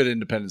was some good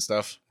independent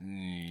stuff.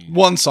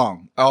 One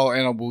song.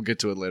 We'll get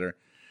to it later.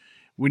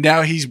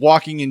 He's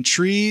walking in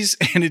trees,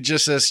 and it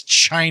just says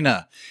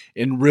China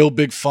in real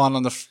big font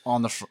on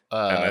the.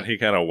 And then he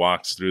kind of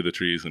walks through the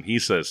trees, and he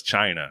says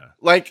China.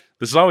 Like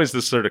this is always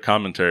this sort of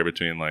commentary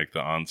between like the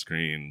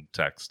on-screen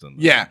text and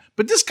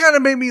but this kind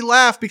of made me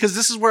laugh because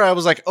this is where I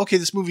was like, okay,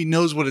 this movie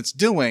knows what it's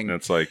doing. And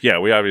it's like, yeah,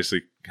 we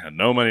obviously had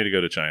no money to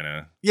go to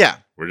China. Yeah,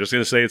 we're just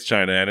gonna say it's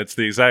China, and it's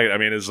the exact. I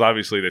mean, it's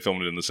obviously they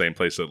filmed it in the same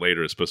place that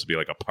later is supposed to be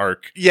like a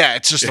park. Yeah,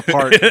 it's just a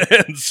park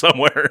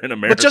somewhere in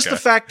America. But just the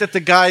fact that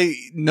the guy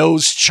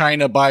knows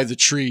China by the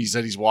trees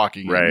that he's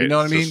walking in, right? You know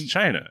what I mean? Just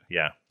China,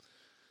 yeah.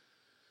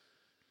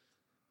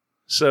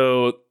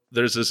 So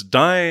there's this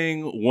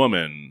dying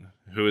woman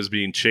who is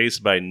being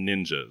chased by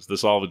ninjas.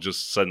 This all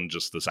just sudden,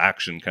 just this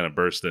action kind of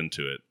burst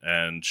into it,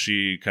 and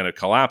she kind of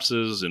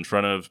collapses in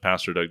front of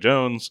Pastor Doug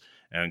Jones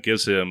and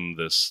gives him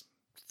this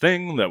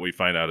thing that we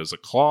find out is a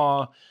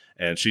claw.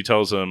 And she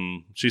tells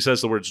him, she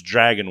says the words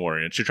 "dragon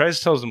warrior," and she tries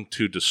to tell him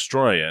to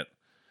destroy it,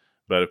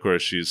 but of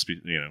course she's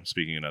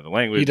speaking another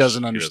language. He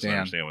doesn't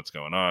understand what's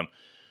going on.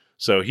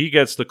 So he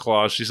gets the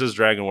claw. She says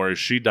 "dragon warrior."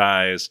 She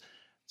dies.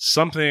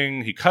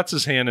 He cuts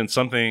his hand and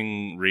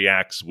something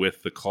reacts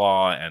with the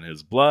claw and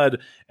his blood,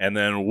 and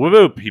then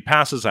whoop, he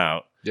passes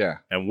out. Yeah,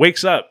 and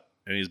wakes up,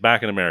 and he's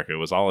back in America. It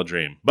was all a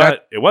dream,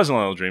 but it wasn't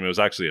all a dream. It was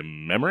actually a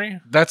memory.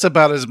 That's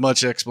about as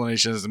much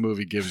explanation as the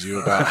movie gives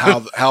you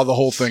about how the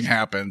whole thing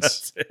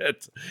happens. That's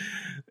it.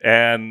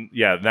 And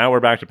yeah, now we're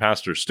back to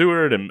Pastor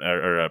Stewart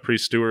or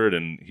Priest Stewart,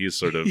 and he's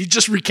sort of he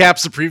just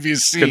recaps the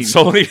previous scene,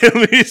 consoling him.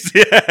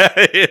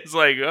 It's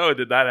like, oh,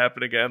 did that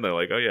happen again? They're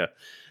like, oh yeah,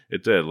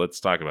 it did. Let's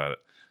talk about it.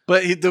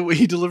 But he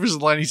delivers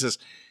the line. He says,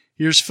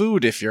 "Here's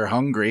food if you're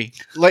hungry."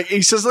 Like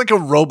he says, like a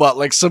robot,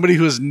 like somebody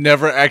who has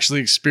never actually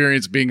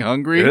experienced being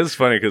hungry. It is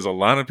funny because a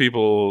lot of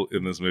people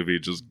in this movie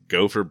just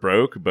go for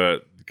broke,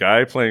 but the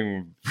guy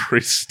playing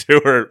Priest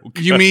Stewart.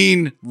 You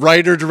mean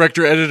writer,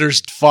 director, editor's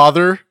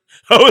father?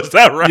 Oh, is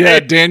that right? Yeah,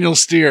 Daniel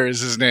Steer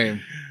is his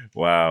name.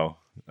 Wow.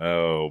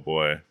 Oh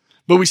boy.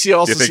 But we see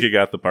also. Do you think he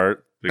got the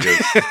part? Because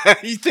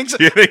he thinks.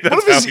 You think that's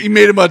what if he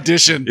made him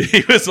audition?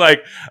 He was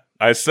like,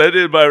 I sent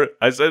it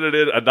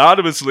in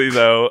anonymously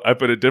though. I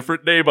put a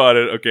different name on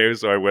it. Okay,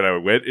 so when I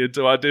went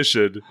into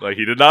audition, like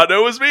he did not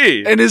know it was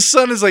me. And his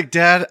son is like,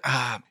 "Dad,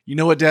 you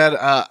know what, Dad?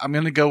 I'm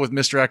gonna go with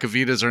Mr.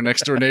 Acavita's our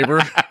next door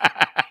neighbor."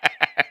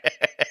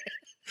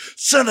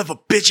 Son of a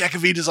bitch,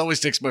 Acavita's always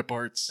takes my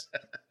parts.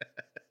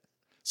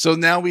 So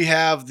now we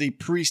have the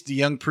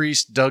young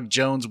priest, Doug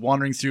Jones,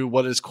 wandering through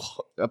what is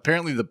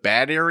apparently the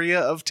bad area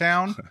of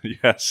town.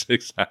 Yes,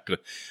 exactly.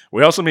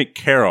 We also meet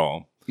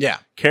Carol. Yeah.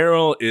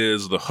 Carol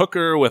is the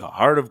hooker with a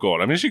heart of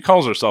gold. I mean, she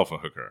calls herself a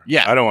hooker.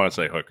 Yeah. I don't want to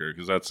say hooker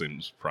because that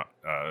seems...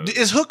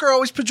 Is hooker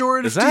always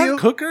pejorative is to that you?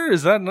 hooker?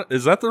 Is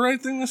that the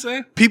right thing to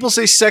say? People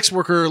say sex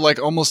worker like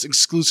almost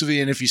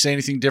exclusively, and if you say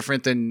anything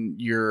different, then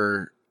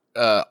you're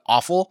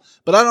awful.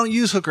 But I don't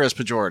use hooker as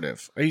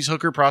pejorative. I use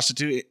hooker,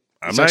 prostitute,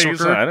 I sex don't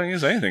worker.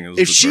 use anything as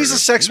If she's a pejorative.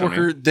 sex You know what I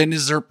worker, mean? then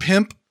is her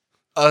pimp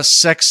a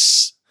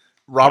sex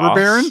robber Boss?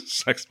 baron?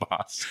 Sex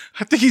boss.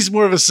 I think he's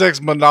more of a sex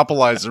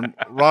monopolizer,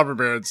 robber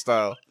baron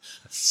style.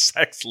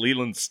 Sex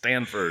Leland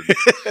Stanford.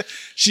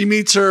 She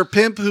meets her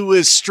pimp, who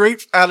is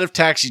straight out of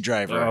Taxi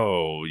Driver.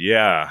 Oh,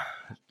 yeah.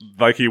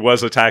 Like he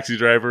was a taxi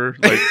driver.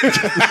 Like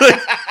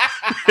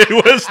he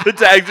was the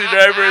taxi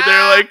driver. And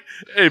they're like,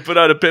 hey, put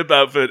on a pimp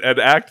outfit and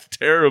act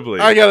terribly.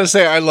 I gotta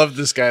say, I love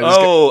this guy.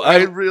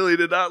 I really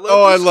did not love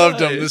I this loved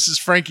guy. him. This is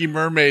Frankie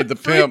Mermaid, the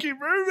pimp. Frankie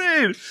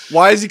Mermaid.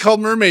 Why is he called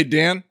Mermaid,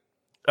 Dan?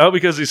 Oh,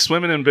 because he's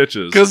swimming in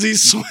bitches. Because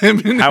he's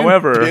swimming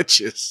However, in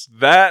bitches.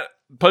 That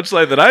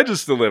punchline that I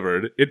just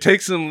delivered, it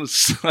takes him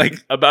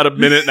like about a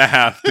minute and a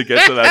half to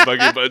get to that fucking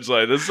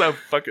punchline. This is how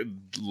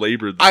fucking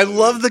labored this I movie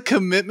love is. the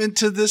commitment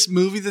to this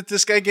movie that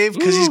this guy gave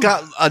because he's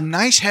got a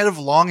nice head of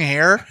long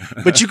hair,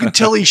 but you can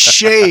tell he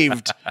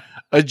shaved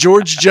a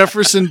George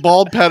Jefferson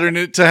bald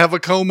pattern to have a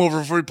comb over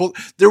before he pulled.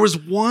 There was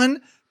one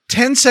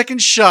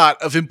 10-second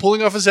shot of him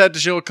pulling off his head to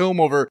show a comb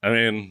over. I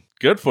mean,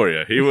 good for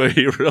you. He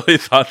really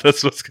thought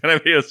this was going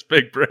to be his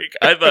big break.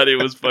 I thought he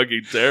was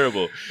fucking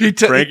terrible.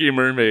 Frankie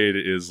Mermaid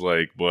is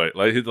like, boy,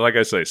 like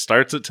I say,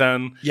 starts at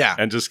 10 Yeah.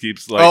 and just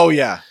keeps like, Oh,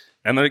 yeah.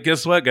 and then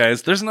guess what,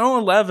 guys? There's no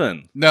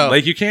 11. No.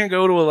 Like you can't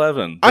go to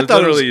 11. I There's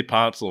thought it was- literally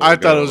pops. I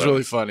thought it was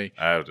really funny.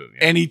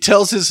 And he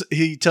tells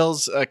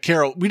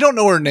Carol, we don't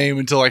know her name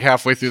until like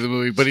halfway through the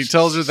movie, but he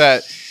tells her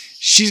that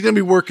she's going to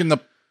be working the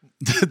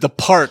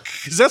park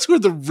because that's where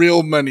the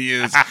real money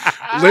is.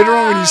 Later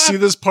on, when you see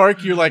this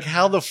park, you're like,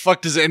 how the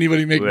fuck does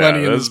anybody make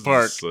money in this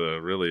park? It's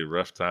really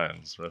rough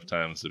times. Rough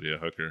times to be a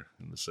hooker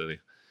in the city.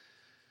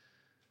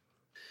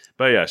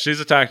 But yeah, she's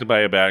attacked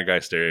by a bad guy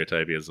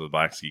stereotype. He has the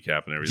black ski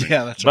cap and everything.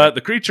 Yeah, that's But right.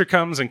 the creature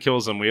comes and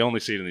kills him. We only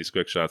see it in these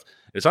quick shots.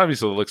 It's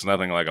obviously looks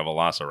nothing like a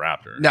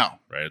velociraptor. No.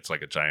 Right? It's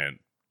like a giant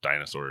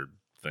dinosaur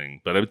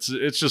thing. But it's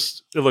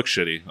just, it looks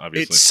shitty,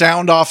 obviously. It's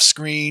sound off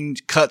screen,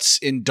 cuts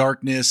in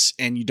darkness,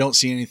 and you don't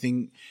see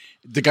anything.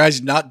 The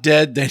guy's not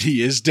dead, then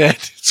he is dead.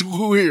 It's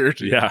weird.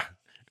 Yeah.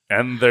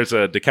 And there's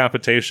a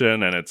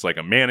decapitation, and it's like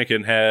a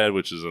mannequin head,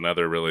 which is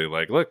another really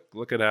like,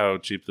 look at how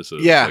cheap this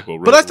is. Yeah.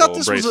 Like, But I thought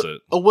this embrace was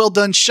it. a well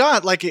done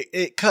shot. Like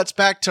it cuts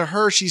back to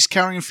her. She's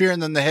cowering in fear,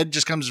 and then the head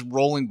just comes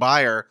rolling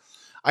by her.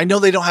 I know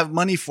they don't have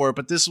money for it,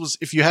 but this was,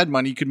 if you had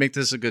money, you could make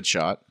this a good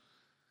shot.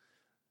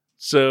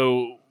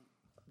 So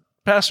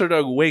Pastor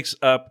Doug wakes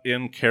up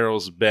in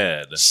Carol's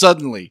bed.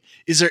 Suddenly.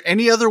 Is there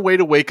any other way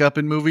to wake up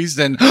in movies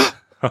than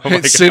Oh my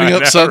God, sitting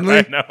up suddenly?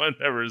 Right? No one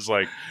ever is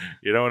like,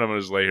 you know what? I'm going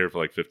to just lay here for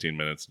like 15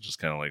 minutes and just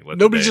kind of like let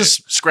Nobody the day.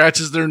 just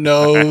scratches their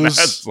nose.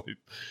 That's like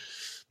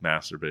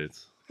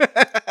masturbates.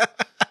 I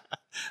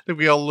think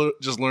we all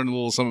just learned a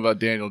little something about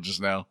Daniel just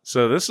now.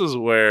 So this is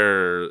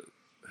where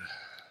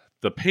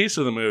the pace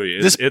of the movie,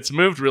 it's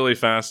moved really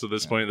fast at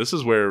this point. This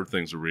is where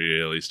things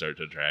really start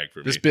to drag for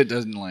me. This bit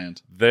doesn't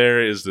land.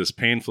 There is this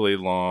painfully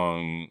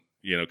long,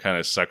 kind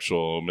of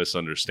sexual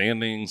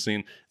misunderstanding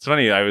scene. It's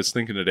funny, I was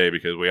thinking today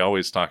because we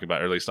always talk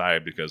about, or at least I,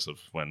 because of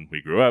when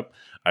we grew up,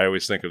 I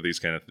always think of these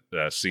kind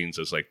of scenes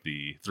as like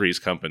the Three's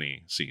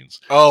Company scenes.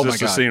 Oh, Just my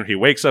the God. scene where he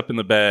wakes up in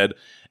the bed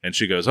and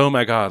she goes, "Oh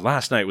my God,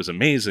 last night was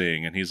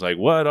amazing." And he's like,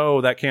 "What? Oh,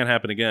 that can't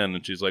happen again."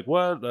 And she's like,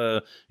 "What?"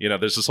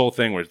 There's this whole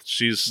thing where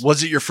she's...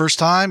 Was it your first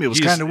time? It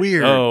was kind of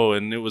weird. Oh,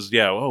 and it was, it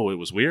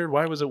was weird.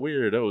 Why was it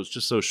weird? Oh, it was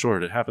just so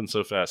short. It happened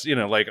so fast.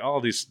 Like all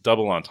these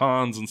double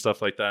entendres and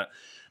stuff like that.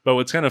 But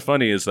what's kind of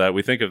funny is that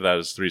we think of that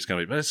as Three's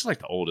Company, but it's like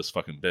the oldest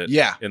fucking bit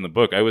in the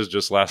book. I was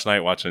just last night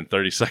watching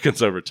 30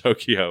 Seconds Over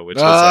Tokyo, which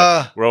is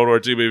a World War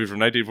II movie from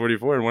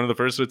 1944. And one of the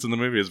first bits in the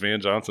movie is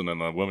Van Johnson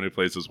and the woman who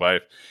plays his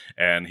wife.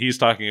 And he's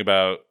talking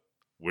about,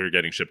 we're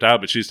getting shipped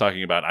out, but she's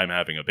talking about, I'm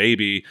having a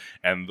baby.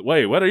 And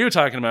wait, what are you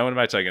talking about? What am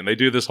I talking? And they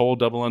do this whole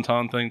double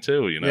entendre thing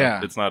too.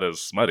 Yeah. It's not as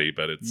smutty,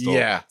 but it's still,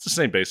 it's the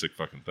same basic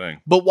fucking thing.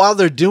 But while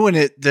they're doing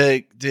it,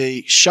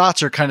 the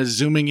shots are kind of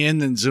zooming in,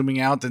 then zooming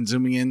out, then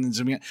zooming in, then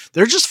zooming out.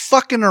 They're just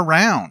fucking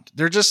around.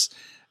 They're just,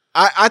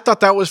 I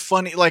thought that was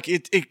funny. Like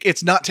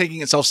it's not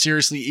taking itself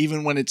seriously,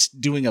 even when it's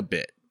doing a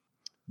bit.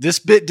 This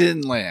bit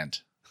didn't land.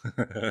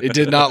 It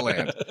did not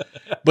land.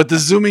 But the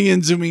zooming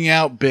in, zooming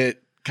out bit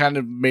kind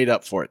of made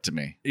up for it to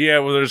me. Yeah,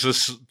 well, there's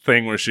this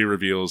thing where she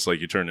reveals, like,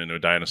 you turned into a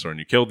dinosaur and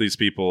you killed these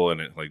people, and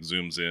it, like,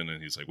 zooms in,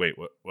 and he's like, wait,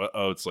 what?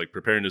 Oh, it's, like,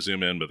 preparing to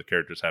zoom in, but the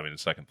character's having a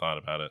second thought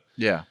about it.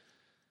 Yeah.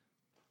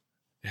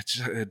 It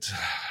just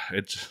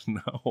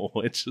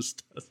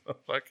doesn't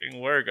fucking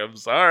work. I'm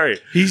sorry.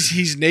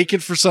 He's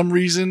naked for some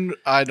reason.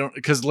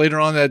 Because later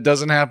on that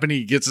doesn't happen.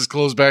 He gets his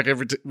clothes back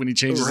when he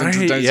changes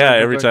into dinosaur. Yeah,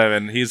 every time.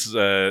 And he's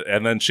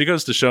and then she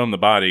goes to show him the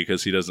body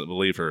because he doesn't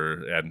believe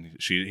her, and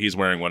he's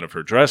wearing one of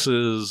her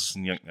dresses.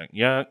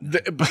 Yeah.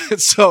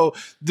 So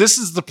this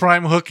is the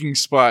prime hooking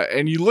spot,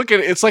 and you look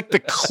at it. It's like the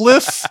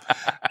cliff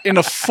in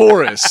a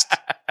forest.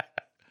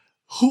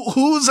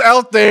 Who's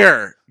out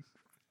there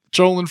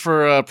trolling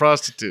for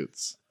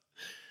prostitutes?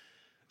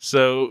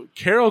 So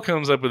Carol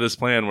comes up with this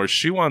plan where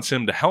she wants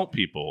him to help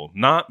people,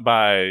 not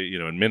by,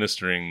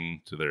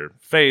 administering to their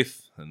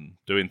faith and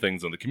doing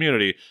things in the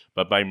community,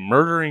 but by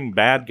murdering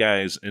bad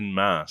guys en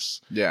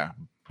masse. Yeah.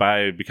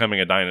 By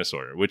becoming a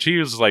dinosaur, which he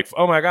was like,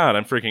 oh my God,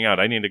 I'm freaking out.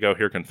 I need to go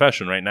hear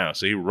confession right now.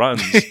 So he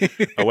runs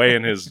away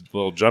in his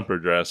little jumper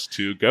dress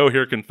to go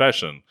hear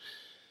confession.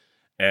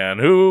 And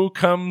who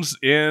comes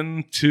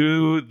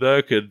into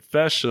the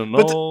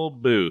confessional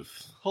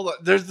booth? Hold on.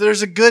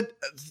 There's a good.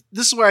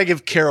 This is where I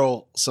give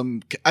Carol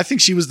some. I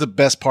think she was the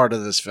best part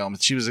of this film.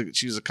 She was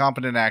a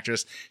competent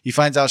actress. He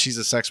finds out she's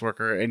a sex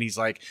worker, and he's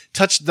like,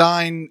 "Touch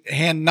thine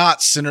hand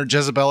not, sinner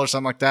Jezebel," or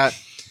something like that.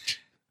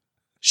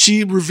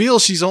 She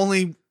reveals she's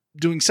only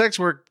doing sex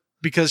work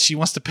because she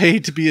wants to pay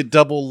to be a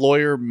double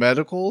lawyer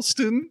medical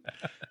student,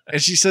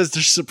 and she says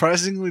there's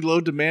surprisingly low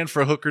demand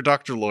for hooker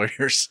doctor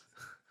lawyers.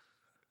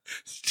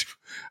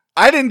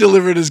 I didn't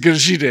deliver it as good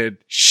as she did.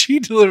 She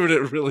delivered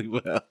it really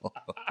well.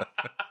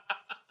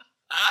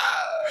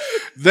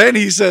 Then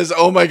he says,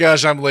 oh my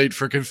gosh, I'm late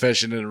for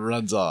confession, and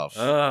runs off.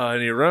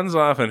 And he runs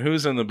off, and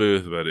who's in the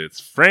booth? But it's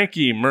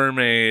Frankie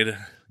Mermaid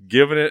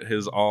giving it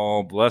his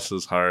all. Bless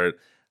his heart.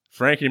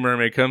 Frankie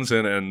Mermaid comes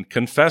in and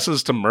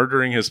confesses to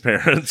murdering his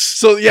parents.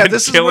 So yeah, and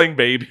this killing is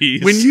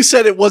babies. When you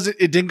said it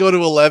didn't go to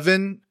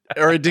 11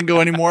 or it didn't go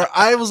anymore,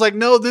 I was like,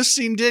 no, this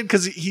scene did,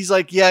 because he's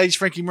like, yeah, he's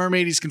Frankie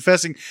Mermaid, he's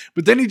confessing,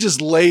 but then he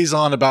just lays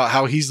on about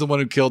how he's the one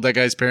who killed that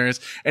guy's parents,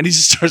 and he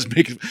just starts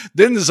making.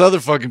 Then this other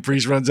fucking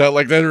priest runs out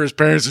like that are his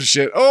parents and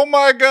shit. Oh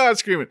my God,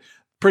 screaming.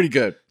 Pretty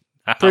good.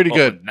 Pretty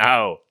good.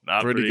 No,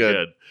 not pretty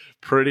good.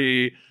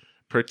 Pretty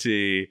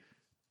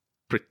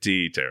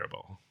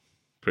terrible.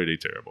 Pretty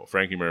terrible.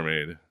 Frankie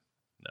Mermaid,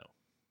 no.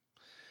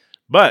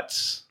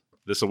 But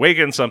this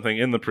awakens something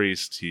in the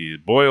priest. He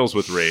boils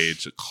with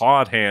rage. A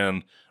clawed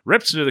hand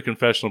rips into the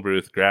confessional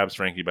booth, grabs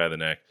Frankie by the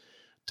neck,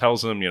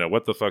 tells him,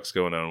 what the fuck's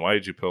going on? Why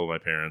did you kill my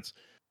parents?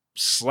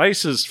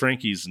 Slices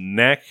Frankie's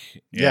neck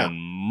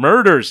and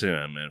murders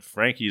him, and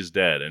Frankie's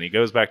dead. And he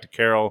goes back to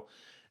Carol,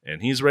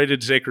 and he's ready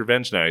to take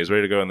revenge now. He's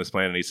ready to go on this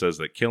plan, and he says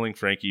that killing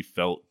Frankie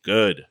felt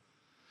good.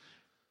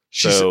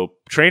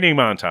 Training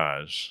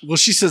montage. Well,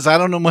 she says, I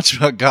don't know much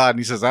about God. And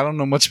he says, I don't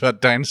know much about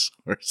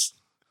dinosaurs.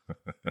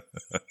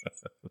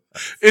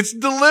 It's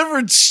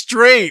delivered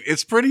straight.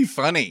 It's pretty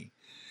funny.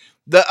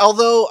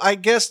 Although I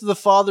guess the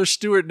father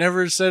Stewart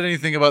never said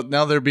anything about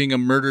now there being a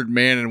murdered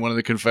man in one of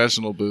the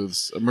confessional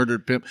booths, a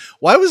murdered pimp.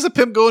 Why was the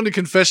pimp going to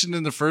confession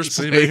in the first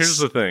place? But here's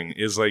the thing: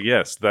 is like,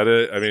 yes, that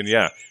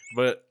is,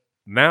 but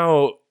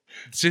now.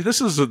 See,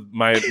 this is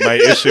my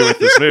issue with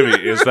this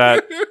movie is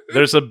that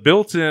there's a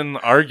built-in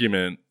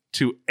argument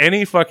to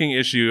any fucking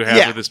issue you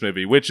have with this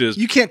movie, which is,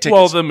 you can't take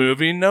the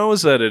movie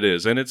knows that it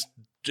is, and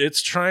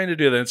it's trying to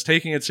do that. It's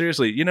taking it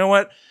seriously. You know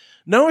what?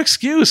 No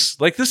excuse.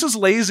 Like, this is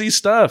lazy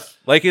stuff.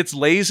 Like, it's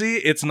lazy.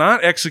 It's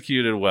not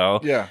executed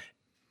well. Yeah.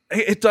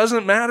 It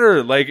doesn't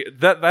matter. Like,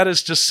 that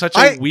is just such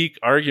a weak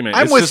argument.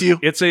 I'm with you.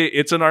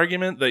 It's an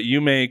argument that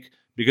you make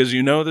because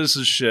you know this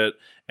is shit,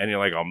 and you're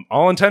like,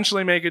 I'll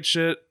intentionally make it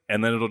shit,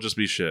 and then it'll just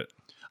be shit.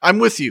 I'm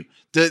with you.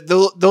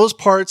 Those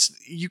parts,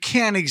 you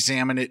can't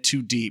examine it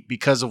too deep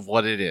because of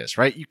what it is,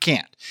 right? You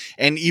can't.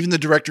 And even the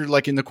director,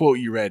 like in the quote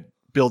you read,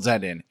 builds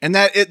that in. And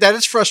that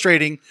is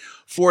frustrating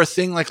for a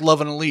thing like Love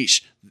on a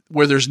Leash,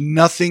 where there's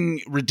nothing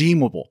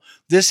redeemable.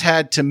 This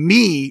had, to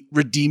me,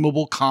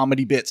 redeemable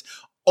comedy bits.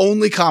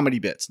 Only comedy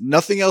bits.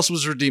 Nothing else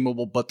was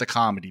redeemable but the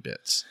comedy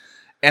bits.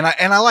 And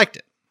I liked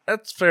it.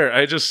 That's fair.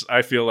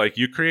 I feel like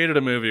you created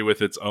a movie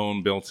with its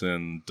own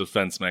built-in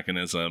defense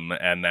mechanism,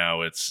 and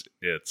now it's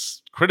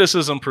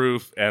criticism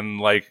proof. And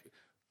like,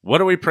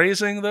 what are we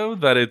praising though?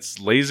 That it's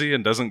lazy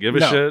and doesn't give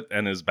a shit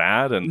and is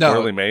bad and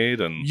poorly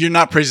made. And you're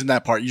not praising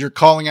that part. You're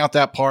calling out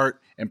that part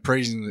and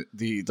praising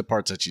the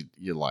parts that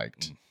you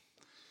liked.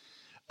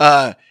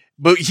 But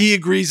he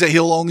agrees that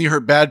he'll only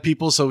hurt bad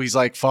people, so he's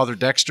like Father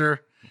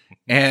Dexter.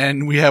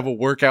 And we have a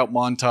workout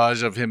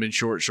montage of him in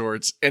short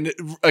shorts. And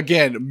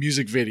again, a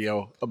music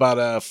video, about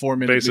a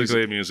 4-minute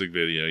Basically a music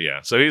video,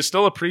 yeah. So he's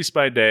still a priest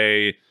by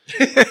day.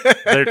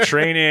 They're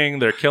training.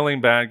 They're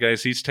killing bad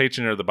guys. He's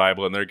teaching her the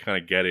Bible, and they're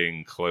kind of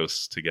getting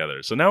close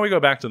together. So now we go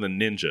back to the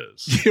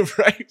ninjas.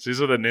 Right. So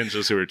these are the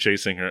ninjas who were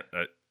chasing her,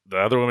 the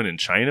other woman in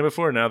China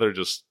before. Now they're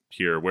just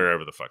here,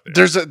 wherever the fuck they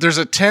are. There's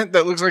a tent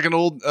that looks like an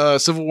old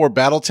Civil War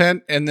battle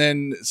tent, and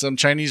then some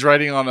Chinese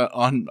writing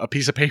on a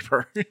piece of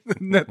paper.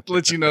 That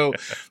lets you know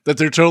that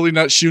they're totally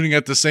not shooting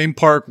at the same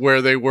park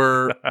where they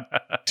were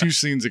 2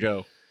 scenes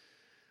ago.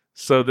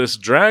 So this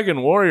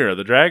dragon warrior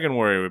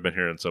we've been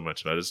hearing so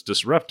much about, is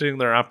disrupting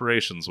their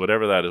operations,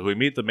 whatever that is. We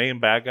meet the main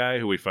bad guy,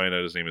 who we find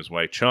out his name is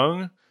Wai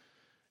Chung,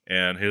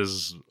 and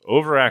his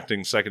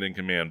overacting second in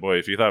command. Boy,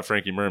 if you thought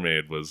Frankie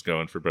Mermaid was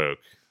going for broke.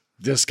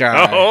 This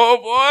guy.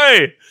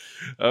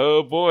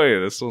 Oh boy,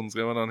 this one's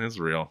going on his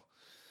reel.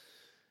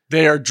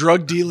 They are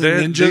drug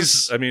dealing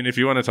ninjas. If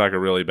you want to talk a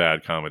really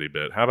bad comedy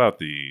bit, how about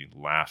the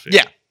laughing?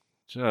 Yeah.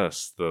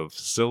 Just the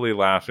silly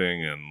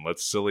laughing and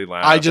let's silly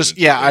laugh.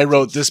 I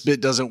wrote this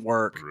bit doesn't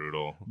work.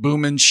 Brutal.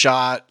 Booming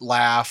shot,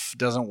 laugh,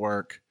 doesn't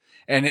work.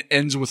 And it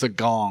ends with a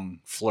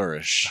gong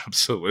flourish.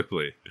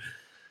 Absolutely.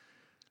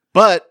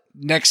 But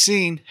next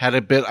scene had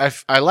a bit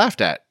I laughed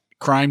at.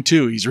 Crime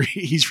 2.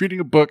 He's reading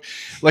a book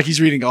like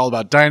he's reading all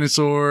about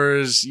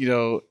dinosaurs,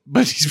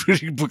 but he's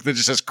reading a book that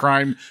just says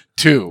Crime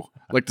 2,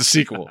 like the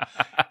sequel.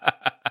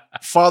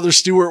 Father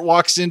Stewart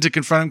walks in to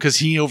confront him because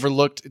he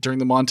overlooked during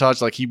the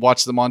montage, like he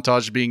watched the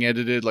montage being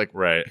edited, like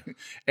right.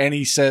 And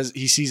he says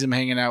he sees him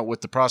hanging out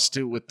with the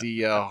prostitute with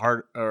the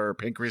heart or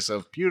pancreas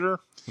of pewter,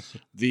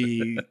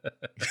 the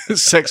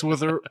sex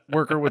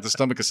worker with the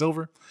stomach of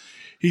silver.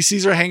 He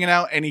sees her hanging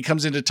out, and he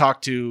comes in to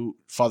talk to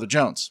Father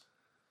Jones.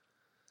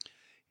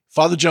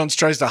 Father Jones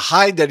tries to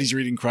hide that he's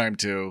reading Crime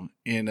 2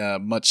 in a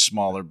much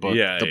smaller book,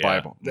 the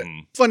Bible.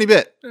 Funny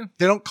bit. Yeah.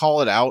 They don't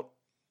call it out.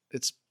 I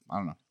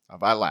don't know.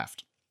 I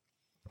laughed.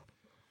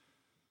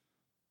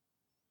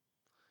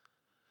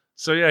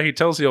 So, yeah, he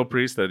tells the old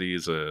priest that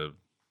he's a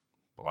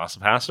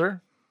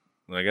philosopher,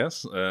 I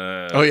guess. He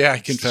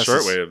confesses.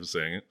 Short way of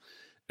saying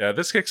it.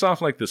 This kicks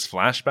off like this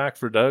flashback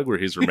for Doug where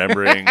he's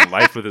remembering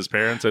life with his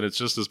parents, and it's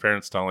just his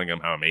parents telling him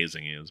how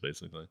amazing he is,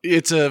 basically.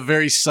 It's a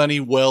very sunny,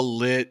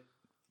 well-lit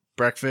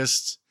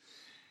breakfast.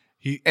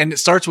 And it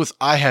starts with,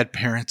 I had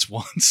parents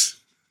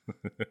once.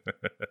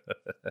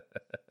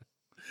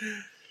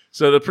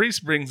 So the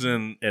priest brings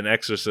in an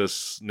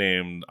exorcist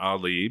named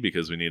Ali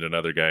because we need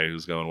another guy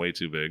who's going way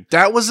too big.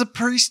 That was the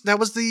priest. That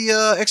was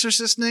the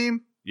exorcist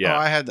name. Yeah,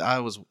 I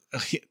was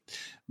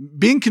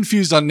being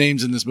confused on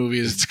names in this movie.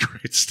 It's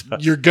great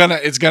stuff.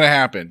 It's gonna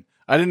happen.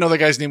 I didn't know that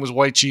guy's name was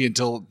Wai Chi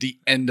until the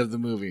end of the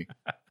movie.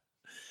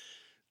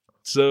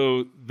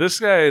 So this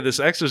guy, this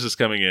exorcist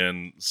coming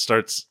in,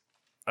 starts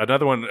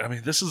another one. I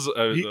mean, this is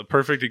a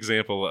perfect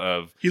example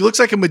of... He looks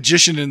like a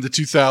magician in the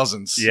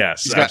 2000s.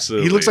 Yes,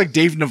 absolutely. He looks like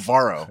Dave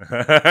Navarro.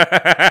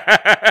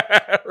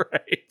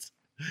 Right.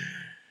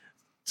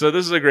 So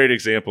this is a great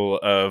example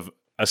of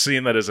a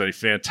scene that is a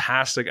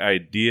fantastic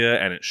idea,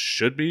 and it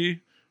should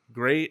be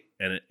great,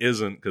 and it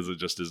isn't because it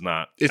just is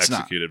not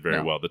executed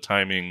very well. The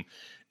timing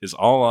is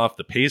all off.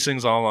 The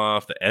pacing's all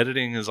off. The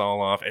editing is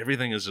all off.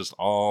 Everything is just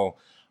all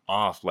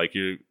off. Like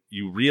you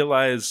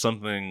realize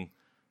something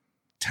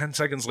 10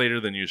 seconds later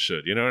than you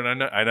should,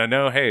 and I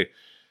know, hey,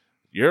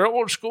 you're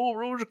old school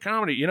rules of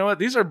comedy. You know what?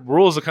 These are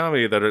rules of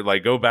comedy that are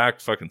like go back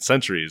fucking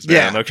centuries,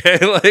 man. Yeah.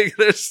 Okay, like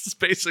there's this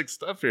basic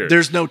stuff here.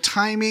 There's no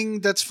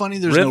timing that's funny.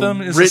 There's rhythm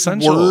no is written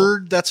essential.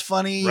 Word that's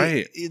funny.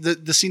 Right.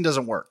 The scene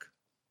doesn't work.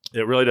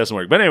 It really doesn't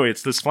work. But anyway,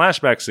 it's this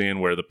flashback scene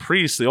where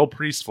the old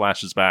priest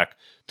flashes back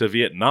to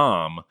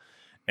Vietnam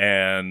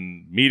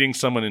and meeting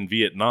someone in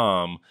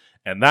Vietnam,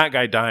 and that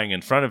guy dying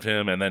in front of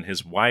him, and then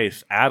his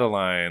wife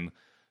Adeline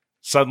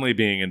suddenly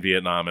being in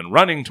Vietnam and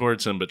running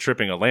towards him, but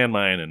tripping a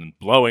landmine and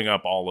blowing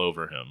up all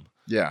over him.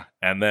 Yeah.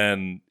 And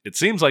then it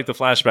seems like the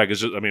flashback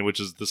is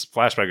this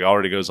flashback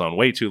already goes on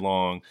way too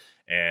long,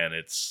 and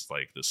it's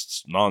like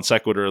this non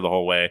sequitur the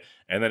whole way.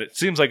 And then it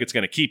seems like it's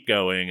going to keep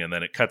going, and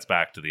then it cuts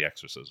back to the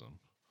exorcism.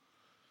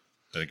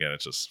 And again, it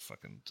just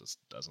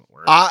doesn't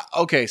work.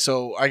 Okay,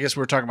 so I guess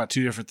we're talking about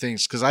two different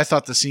things, because I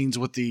thought the scenes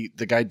with the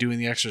guy doing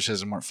the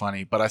exorcism weren't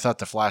funny, but I thought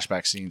the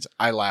flashback scenes,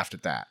 I laughed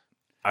at that.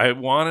 I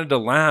wanted to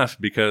laugh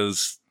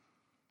because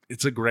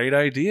it's a great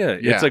idea.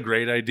 Yeah. It's a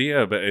great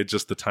idea, but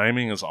the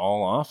timing is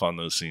all off on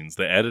those scenes.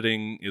 The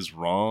editing is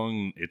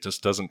wrong. It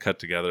just doesn't cut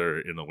together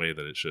in the way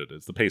that it should.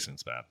 The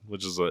pacing's bad,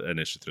 which is an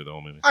issue through the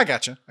whole movie. I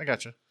gotcha.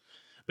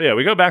 But yeah,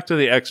 we go back to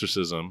the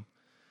exorcism,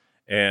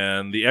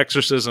 and the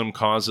exorcism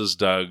causes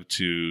Doug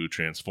to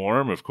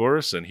transform, of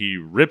course, and he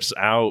rips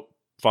out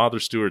Father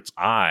Stewart's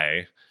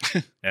eye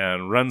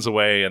and runs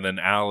away, and then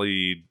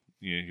Ali...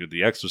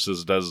 the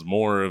exorcist does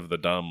more of the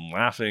dumb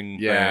laughing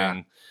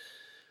thing.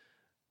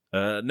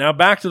 Now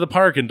back to the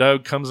park, and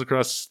Doug comes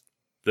across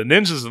the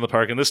ninjas in the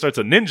park, and this starts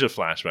a ninja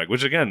flashback,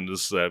 which again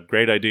is a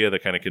great idea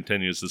that kind of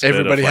continues this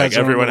Everybody bit of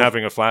everyone little...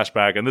 having a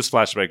flashback, and this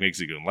flashback makes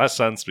even less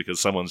sense because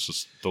someone's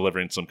just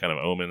delivering some kind of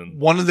omen.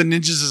 One of the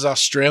ninjas is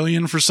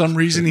Australian for some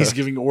reason. He's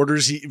giving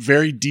orders,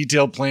 very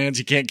detailed plans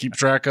he can't keep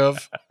track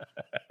of.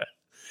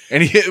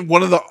 And he hit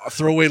one of the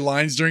throwaway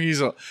lines during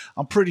he's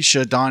I'm pretty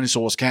sure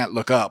dinosaurs can't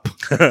look up.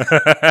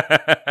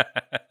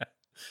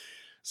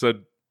 So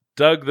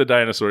Doug the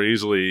dinosaur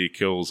easily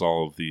kills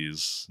all of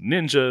these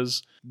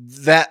ninjas.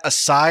 That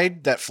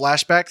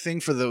flashback thing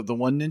for the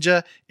one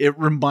ninja, it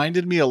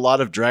reminded me a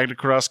lot of Dragged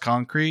Across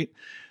Concrete,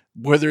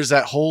 where there's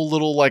that whole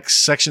little like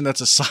section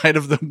that's aside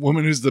of the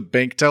woman who's the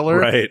bank teller.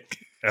 Right.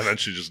 And then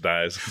she just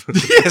dies.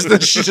 Yes, then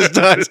she just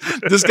dies.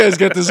 This guy's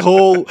got this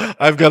whole,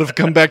 I've got to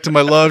come back to my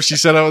love. She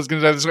said I was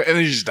going to die this way. And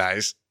then he just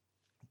dies.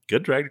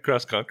 Good Dragged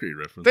Across Concrete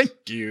reference.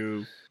 Thank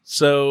you.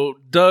 So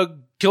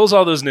Doug kills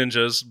all those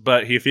ninjas,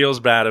 but he feels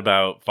bad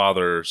about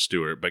Father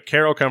Stewart. But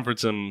Carol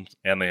comforts him,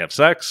 and they have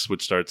sex,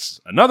 which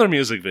starts another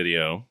music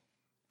video.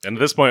 And at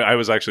this point, I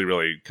was actually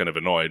really kind of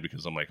annoyed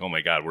because I'm like, oh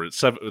my God,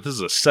 this is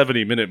a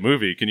 70-minute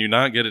movie. Can you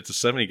not get it to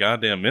 70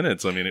 goddamn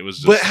minutes? I mean, it was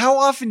just... But how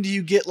often do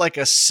you get like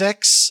a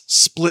sex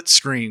split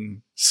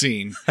screen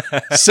scene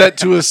set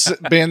to a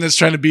band that's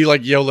trying to be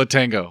like Yola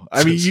Tango.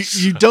 I mean,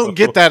 you don't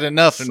get that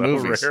enough in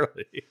movies.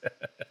 Rarely.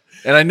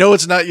 And I know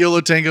it's not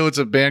Yola Tango. It's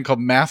a band called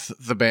Math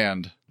the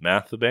Band.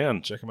 Math the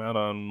Band. Check them out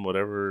on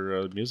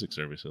whatever music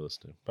service you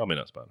listen to. Probably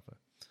not Spotify.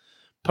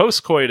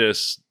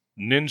 Post-coitus,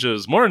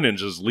 more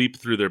ninjas leap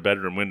through their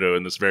bedroom window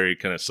in this very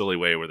kind of silly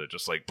way where they're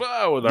just like,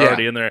 whoa, they're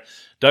already in there.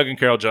 Doug and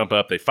Carol jump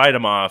up, they fight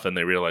them off, and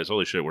they realize,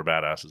 holy shit, we're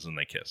badasses, and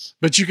they kiss.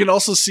 But you can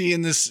also see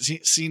in this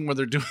scene where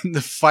they're doing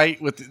the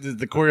fight with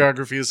the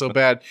choreography is so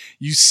bad,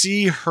 you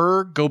see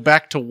her go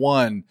back to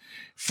one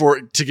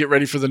to get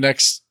ready for the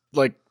next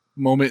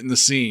moment in the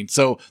scene.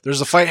 So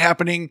there's a fight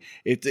happening.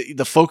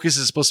 The focus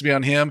is supposed to be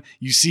on him.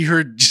 You see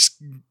her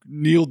just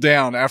kneel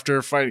down after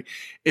a fight.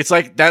 It's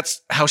like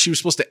that's how she was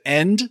supposed to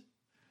end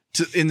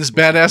in this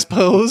badass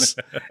pose.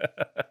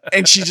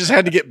 And she just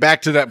had to get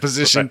back to that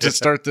position to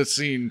start the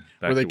scene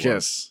where they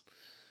kiss.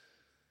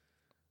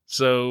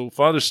 So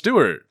Father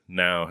Stewart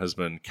now has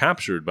been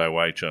captured by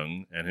Wai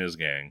Chung and his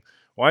gang.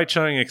 Wai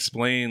Chung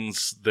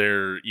explains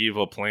their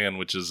evil plan,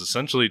 which is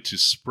essentially to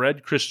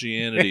spread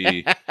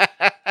Christianity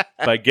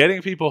by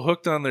getting people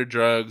hooked on their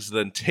drugs,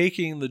 then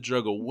taking the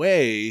drug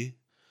away.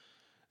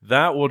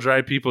 That will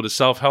drive people to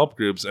self-help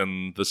groups,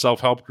 and the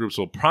self-help groups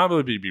will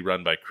probably be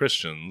run by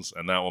Christians,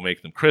 and that will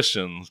make them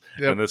Christians.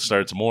 Yep. And this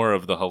starts more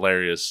of the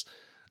hilarious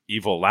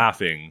evil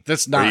laughing.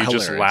 That's not hilarious. You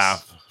just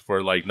laugh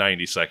for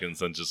 90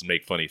 seconds and just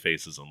make funny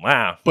faces and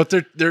laugh. But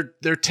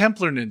they're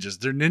Templar ninjas.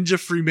 They're ninja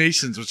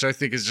Freemasons, which I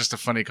think is just a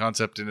funny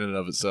concept in and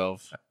of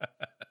itself.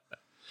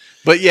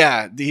 But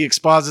yeah, he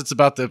exposits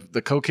about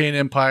the cocaine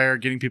empire,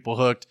 getting people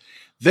hooked,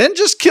 then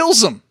just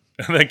kills them.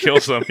 And then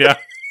kills them, yeah.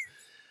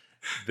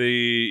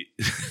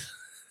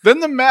 Then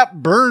the map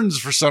burns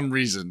for some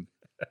reason.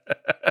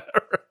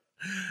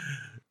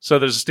 So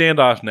there's a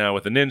standoff now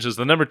with the ninjas.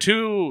 The number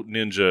 2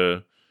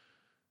 ninja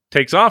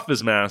takes off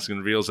his mask and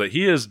reveals that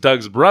he is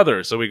Doug's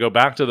brother. So we go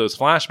back to those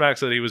flashbacks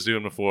that he was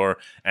doing before.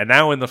 And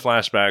now in the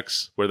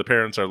flashbacks where the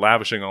parents are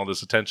lavishing all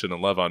this attention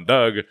and love on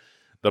Doug,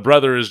 the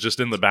brother is just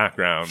in the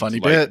background. Funny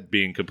bit.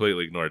 Being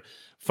completely ignored.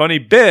 Funny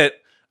bit.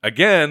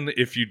 Again,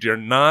 if you're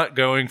not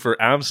going for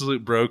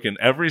absolute broke in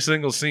every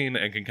single scene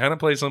and can kind of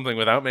play something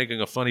without making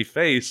a funny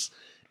face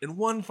in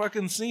one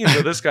fucking scene,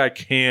 but this guy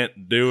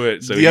can't do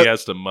it, so he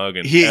has to mug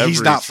in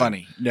he's not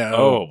funny. No.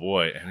 Oh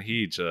boy, and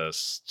he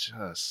just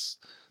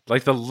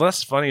the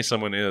less funny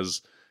someone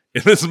is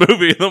in this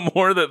movie, the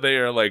more that they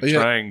are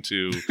trying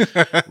to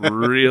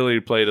really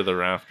play to the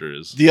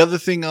rafters. The other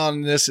thing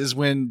on this is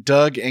when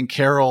Doug and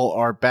Carol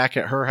are back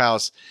at her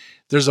house,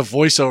 there's a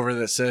voiceover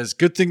that says,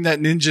 good thing that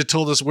ninja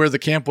told us where the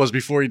camp was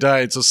before he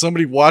died. So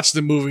somebody watched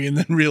the movie and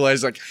then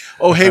realized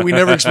oh, hey, we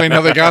never explained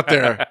how they got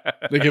there.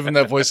 They give him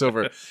that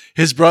voiceover.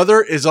 His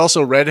brother is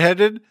also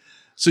redheaded.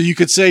 So you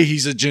could say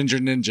he's a ginger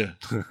ninja.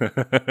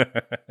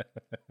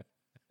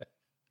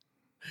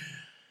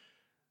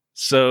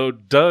 So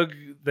Doug,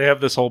 they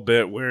have this whole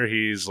bit where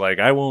he's like,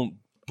 I won't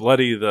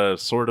bloody the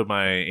sword of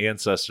my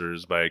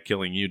ancestors by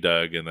killing you,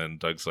 Doug. And then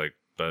Doug's like,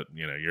 but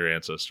your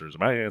ancestors are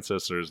my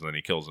ancestors, and then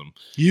he kills him.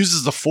 He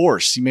uses the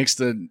force. He makes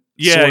the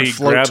sword he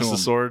float grabs to the him.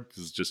 sword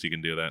because just he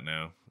can do that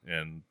now,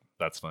 and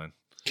that's fine.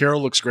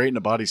 Carol looks great in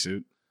a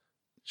bodysuit.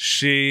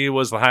 She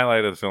was the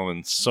highlight of the film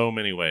in so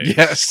many ways.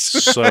 Yes,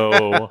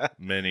 so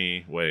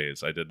many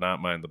ways. I did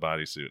not mind the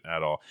bodysuit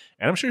at all,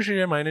 and I'm sure she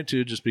didn't mind it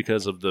too, just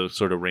because of the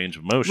sort of range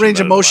of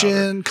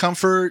motion,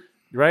 comfort.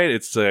 Right,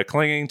 it's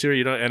clinging to her.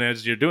 You don't, and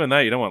as you're doing that,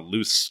 you don't want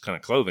loose kind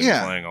of clothing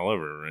flying all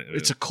over. Right?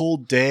 It's a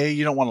cold day.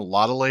 You don't want a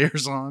lot of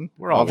layers on.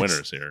 We're all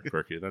winners here,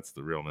 Quirky. That's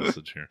the real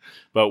message here.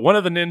 But one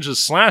of the ninjas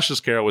slashes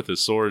Carol with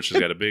his sword. She's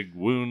got a big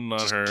wound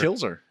on her.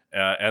 Kills her.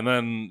 And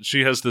then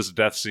she has this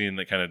death scene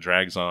that kind of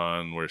drags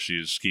on, where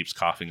she just keeps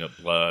coughing up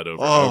blood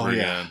over and over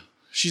again.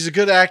 She's a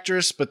good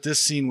actress, but this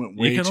scene went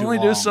way too long. You can only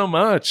do so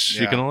much.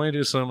 Yeah. You can only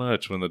do so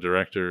much when the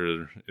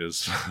director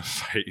is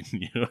fighting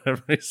you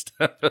every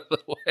step of the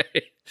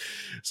way.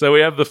 So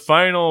we have the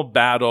final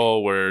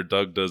battle where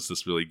Doug does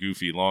this really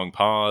goofy long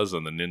pause,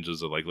 and the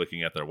ninjas are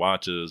looking at their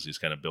watches. He's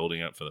kind of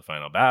building up for the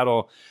final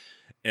battle.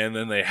 And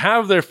then they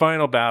have their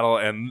final battle,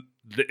 and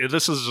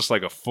this is just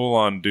a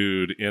full-on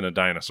dude in a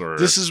dinosaur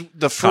This is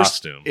the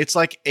first costume. It's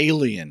like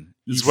Alien.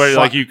 It's where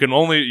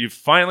you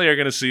finally are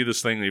going to see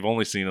this thing that you've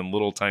only seen in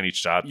little tiny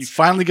shots. You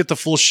finally get the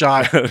full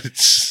shot.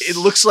 It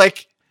looks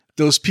like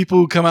those people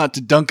who come out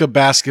to dunk a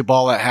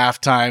basketball at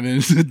halftime in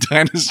the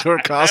dinosaur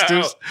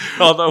costumes.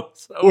 Although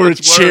or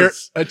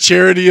a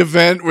charity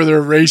event where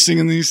they're racing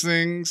in these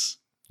things.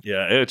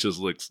 Yeah, it just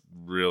looks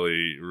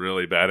really,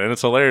 really bad. And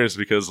it's hilarious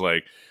because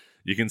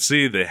you can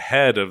see the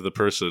head of the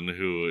person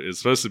who is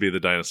supposed to be the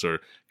dinosaur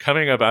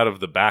coming up out of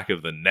the back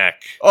of the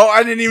neck. Oh,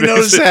 I didn't even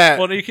notice that.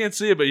 Well, you can't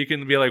see it, but you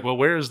can be like, well,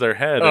 where is their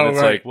head? And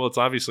it's it's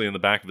obviously in the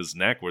back of his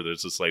neck where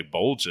there's just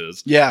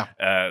bulges. Yeah.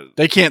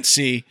 They can't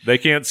see. They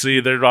can't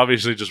see. They're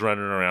obviously just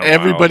running around.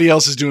 Everybody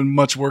else is doing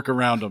much work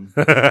around them.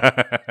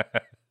 The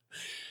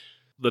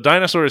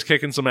dinosaur is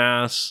kicking some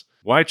ass.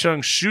 Wai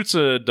Chung shoots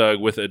a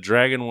Doug with a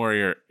Dragon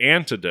Warrior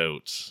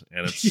antidote,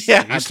 and he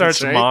starts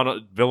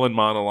villain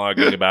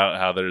monologuing about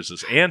how there's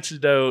this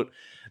antidote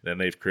Then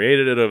they've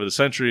created it over the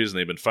centuries, and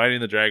they've been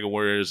fighting the Dragon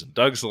Warriors, and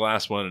Doug's the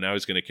last one, and now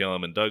he's going to kill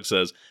him. And Doug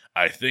says,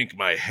 I think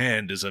my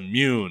hand is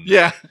immune.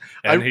 Yeah.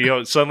 And he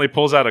suddenly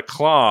pulls out a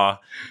claw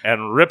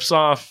and rips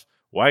off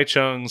Wai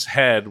Chung's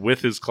head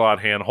with his clawed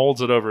hand,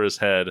 holds it over his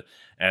head,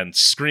 and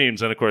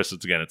screams. And of course,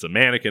 it's a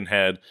mannequin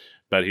head,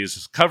 but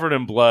he's covered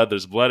in blood.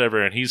 There's blood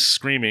everywhere, and he's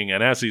screaming.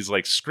 And as he's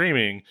like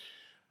screaming,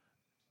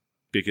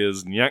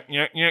 because yuck,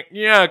 yuck, yuck,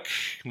 yuck,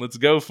 let's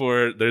go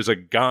for it, there's a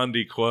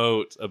Gandhi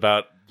quote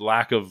about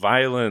lack of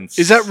violence.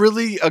 Is that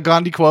really a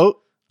Gandhi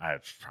quote?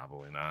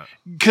 Probably not.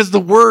 Because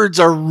the words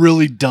are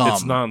really dumb.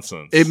 It's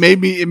nonsense. It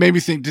made me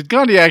think, did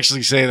Gandhi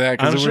actually say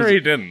that? I'm sure he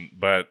didn't,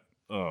 but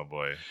oh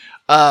boy.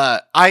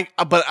 But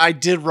I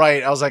did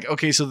write, I was like,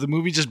 okay, so the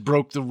movie just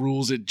broke the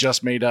rules it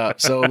just made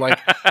up. So like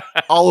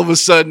all of a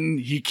sudden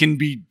he can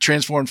be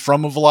transformed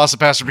from a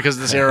Velocipaster because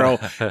of this arrow,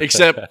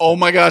 except, oh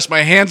my gosh,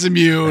 my hand's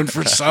immune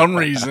for some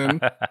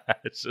reason.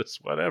 It's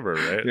just whatever,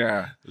 right?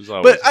 Yeah.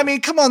 But I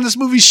mean, come on, this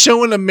movie's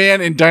showing a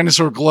man in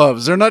dinosaur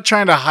gloves. They're not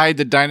trying to hide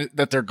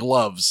that they're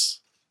gloves.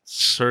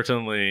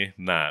 Certainly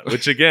not.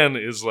 Which again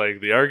is like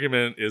the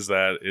argument is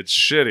that it's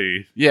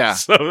shitty. Yeah.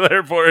 So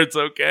therefore it's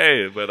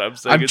okay. But I'm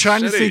saying I'm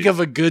trying to think of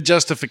a good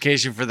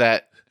justification for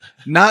that.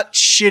 Not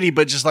shitty,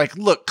 but just like,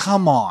 look,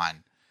 come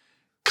on.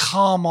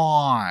 Come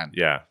on.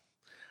 Yeah.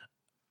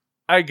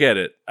 I get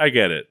it.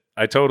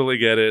 I totally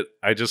get it.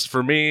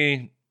 For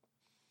me,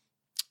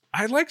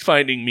 I like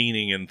finding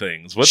meaning in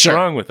things. What's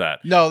wrong with that?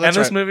 No, that's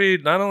And this movie,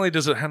 not only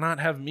does it not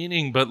have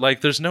meaning, but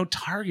like there's no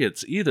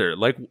targets either.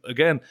 Like,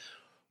 again,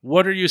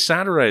 what are you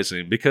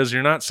satirizing? Because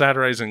you're not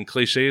satirizing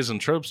cliches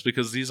and tropes,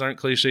 because these aren't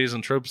cliches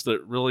and tropes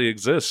that really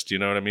exist. You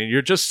know what I mean?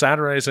 You're just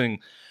satirizing,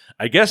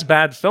 I guess,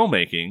 bad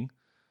filmmaking.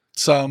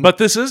 But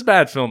this is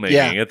bad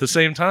filmmaking at the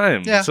same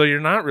time. Yeah. So you're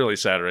not really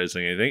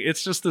satirizing anything.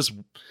 It's just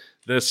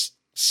this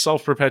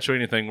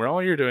self-perpetuating thing where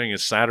all you're doing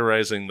is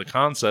satirizing the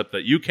concept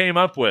that you came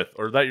up with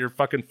or that your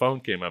fucking phone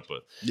came up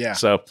with. Yeah.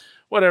 So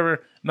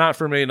whatever. Not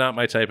for me, not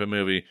my type of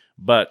movie.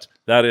 But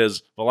that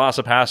is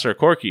Velocipaster.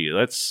 Corky,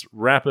 let's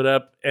wrap it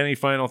up. Any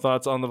final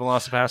thoughts on the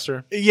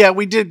Velocipaster? Yeah,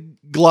 we did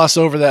gloss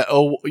over that.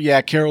 Oh,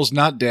 yeah, Carol's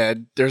not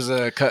dead. There's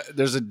a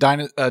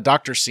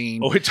doctor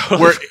scene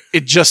where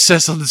it just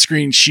says on the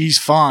screen, she's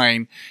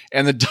fine.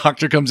 And the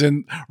doctor comes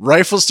in,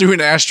 rifles through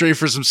an ashtray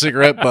for some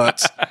cigarette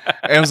butts.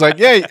 And was like,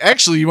 yeah,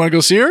 actually, you want to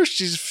go see her?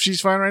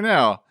 She's fine right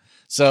now.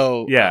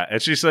 So yeah,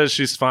 and she says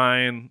she's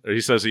fine, or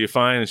he says, are you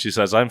fine? And she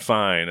says, I'm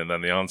fine. And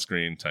then the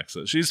on-screen text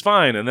says, she's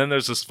fine. And then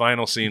there's this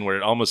final scene where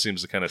it almost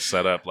seems to kind of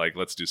set up, like,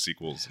 let's do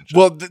sequels. And shit.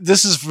 Well,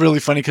 this is really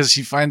funny because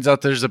he finds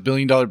out there's $1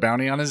 billion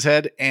bounty on his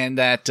head, and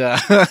that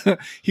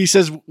he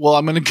says, well,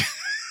 I'm going to,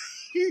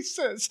 he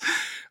says,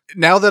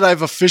 now that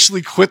I've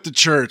officially quit the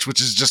church,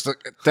 which is just,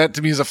 that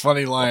to me is a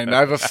funny line.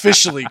 I've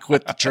officially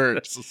quit the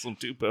church. This is some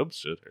two popes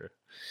shit here.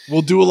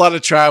 We'll do a lot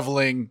of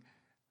traveling.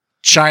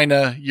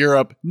 China,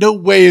 Europe. No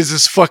way is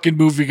this fucking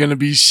movie going to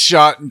be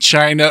shot in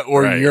China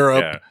or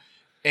Europe.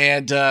 Yeah.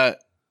 And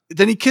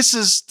then he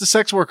kisses the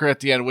sex worker at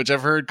the end, which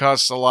I've heard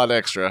costs a lot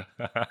extra.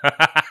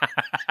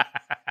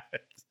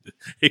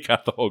 He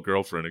got the whole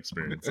girlfriend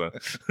experience. Huh?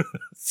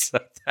 So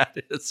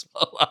that is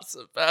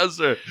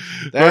Velocipaster.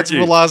 That's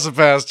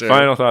Velocipaster.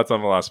 Final thoughts on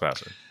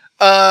Velocipaster.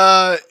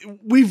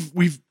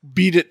 We've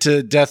beat it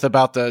to death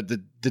about the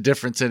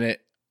difference in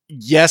it.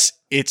 Yes,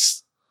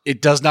 it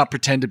does not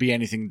pretend to be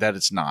anything that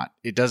it's not.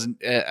 It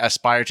doesn't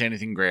aspire to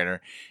anything greater.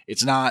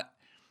 It's not.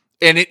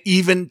 And it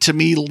even, to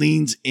me,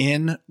 leans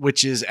in,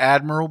 which is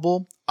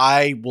admirable.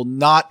 I will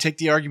not take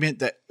the argument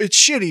that it's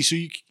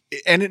shitty,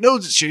 and it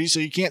knows it's shitty, so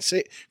you can't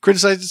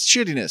criticize its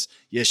shittiness.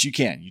 Yes, you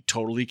can. You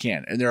totally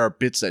can. And there are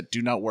bits that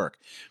do not work.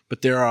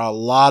 But there are a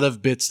lot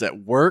of bits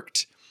that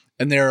worked,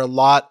 and there are a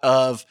lot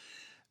of,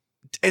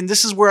 and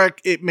this is where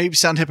it may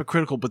sound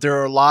hypocritical, but there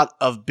are a lot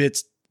of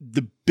bits,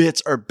 the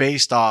bits are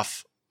based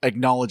off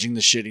acknowledging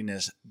the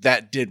shittiness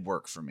that did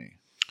work for me.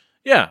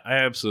 Yeah, I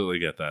absolutely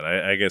get that.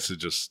 I guess it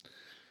just,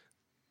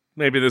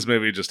 maybe this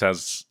movie just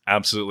has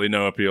absolutely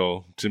no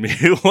appeal to me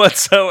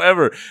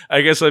whatsoever.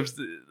 I guess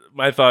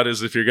my thought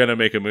is, if you're going to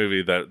make a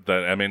movie that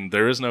I mean,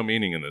 there is no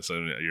meaning in this. I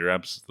mean, you're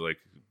absolutely like,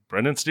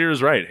 Brendan Steer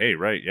is right. Hey,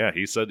 right. Yeah.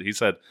 He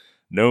said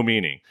no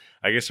meaning.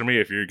 I guess for me,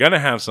 if you're going to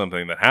have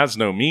something that has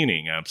no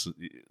meaning,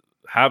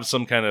 have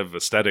some kind of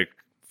aesthetic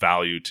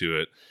value to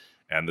it.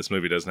 And this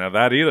movie doesn't have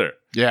that either.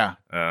 Yeah.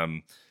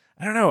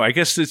 I don't know. I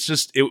guess it's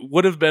just, it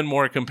would have been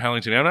more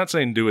compelling to me. I'm not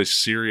saying do a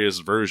serious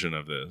version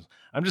of this.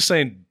 I'm just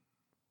saying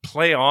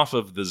play off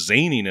of the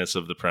zaniness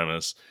of the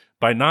premise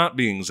by not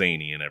being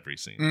zany in every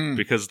scene.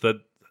 Because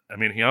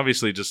he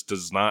obviously just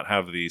does not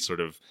have the sort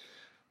of,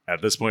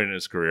 at this point in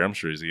his career, I'm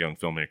sure he's a young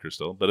filmmaker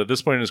still, but at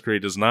this point in his career, he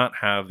does not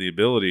have the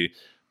ability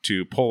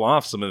to pull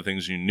off some of the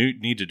things you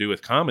need to do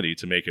with comedy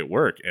to make it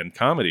work. And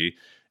comedy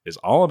is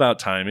all about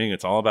timing.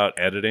 It's all about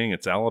editing.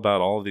 It's all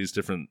about all of these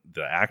the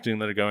acting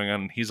that are going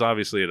on. He's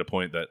obviously at a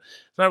point that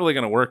it's not really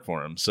going to work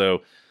for him.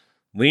 So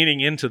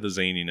leaning into the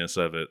zaniness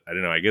of it, I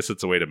don't know. I guess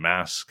it's a way to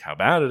mask how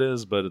bad it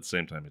is, but at the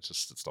same time, it's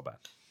still bad.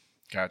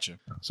 Gotcha.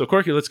 So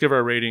Corky, let's give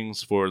our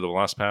ratings for the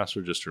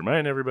Velocipaster. Just to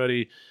remind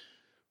everybody,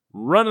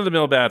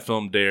 run-of-the-mill bad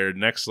film, Dare,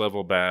 next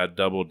level bad,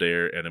 Double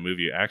Dare, and a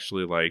movie you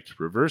actually liked,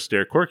 Reverse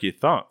Dare. Corky,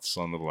 thoughts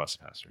on The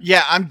Velocipaster?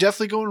 Yeah, I'm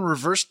definitely going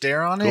reverse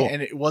dare on Cool.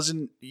 it,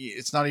 and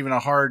it's not even a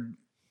hard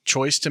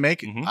choice to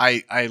make. Mhm.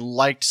 I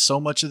liked so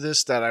much of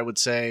this that I would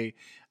say,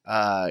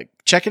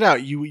 check it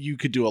out. You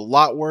could do a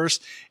lot worse.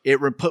 It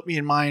put me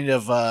in mind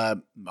of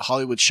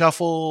Hollywood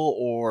Shuffle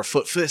or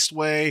Foot Fist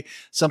Way,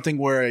 something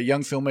where a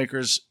young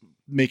filmmaker's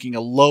making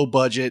a low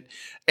budget,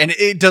 and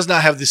it does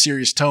not have the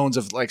serious tones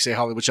of, like, say,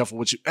 Hollywood Shuffle,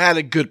 which had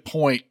a good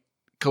point,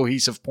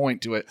 cohesive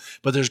point to it,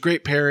 but there's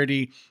great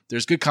parody,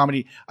 there's good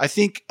comedy. I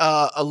think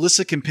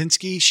Alyssa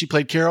Kempinski, she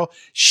played Carol.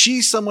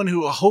 She's someone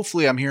who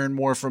hopefully I'm hearing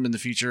more from in the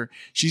future.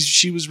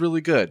 She was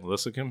really good.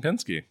 Alyssa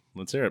Kempinski.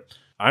 Let's hear it.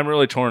 I'm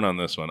really torn on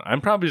this one.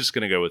 I'm probably just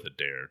going to go with a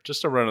Dare,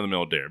 just a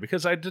run-of-the-mill Dare,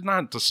 because I did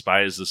not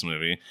despise this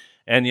movie.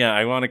 And yeah,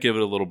 I want to give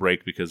it a little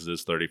break because it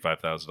is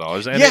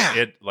 $35,000. And Yeah.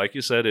 it, like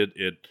you said,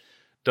 it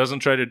doesn't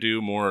try to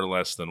do more or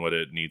less than what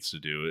it needs to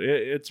do.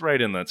 It's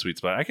right in that sweet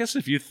spot. I guess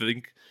if you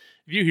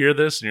hear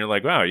this and you're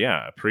like, wow,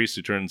 yeah, a priest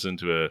who turns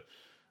into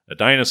a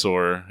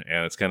dinosaur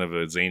and it's kind of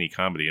a zany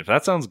comedy. If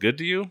that sounds good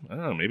to you, I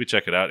don't know, maybe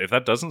check it out. If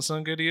that doesn't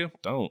sound good to you,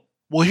 don't.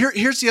 Well,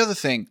 here's the other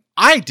thing.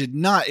 I did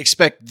not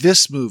expect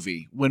this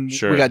movie when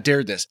Sure. we got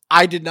dared this.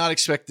 I did not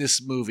expect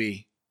this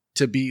movie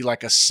to be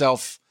like a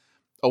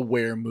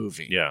self-aware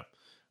movie. Yeah.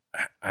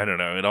 I don't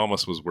know. It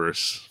almost was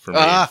worse for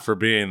me for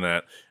being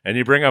that. And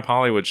you bring up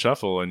Hollywood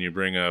Shuffle and you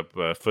bring up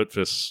Foot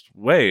Fist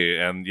Way.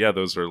 And yeah,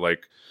 those are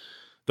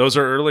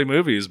early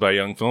movies by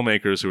young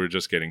filmmakers who are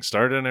just getting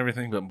started and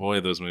everything. But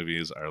boy, those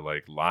movies are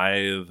like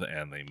lithe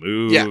and they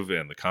move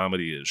and the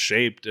comedy is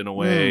shaped in a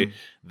way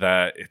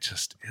that it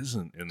just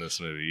isn't in this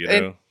movie, you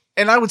know?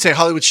 And I would say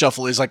Hollywood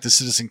Shuffle is like the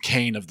Citizen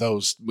Kane of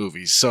those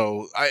movies.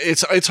 So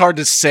it's hard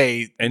to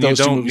say And those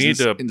you two don't movies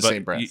need to in the but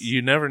same breath.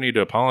 You never need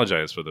to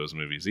apologize for those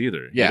movies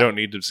either. Yeah. You don't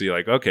need to see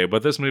like, okay,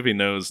 but this movie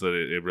knows that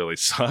it really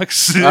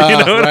sucks. You know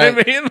what I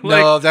right. mean?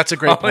 No, that's a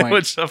great Hollywood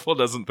point. Shuffle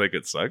doesn't think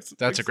it sucks. It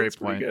That's a thinks great it's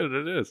pretty point.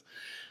 Good. It is.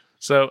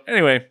 So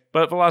anyway,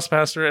 but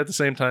Velocipaster at the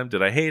same time,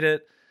 did I hate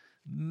it?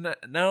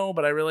 No,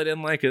 but I really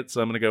didn't like it,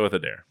 so I'm going to go with a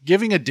Dare.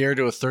 Giving a dare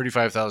to a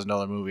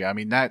 $35,000 movie, I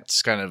mean,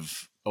 that's kind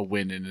of a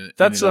win in it.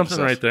 That's something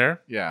right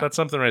there. Yeah. That's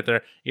something right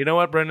there. You know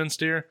what, Brendan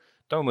Steer?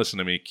 Don't listen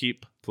to me.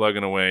 Keep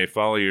plugging away.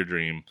 Follow your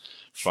dream.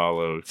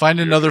 Find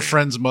your another dream.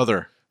 friend's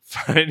mother.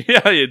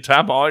 You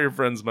tap all your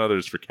friends'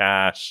 mothers for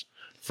cash.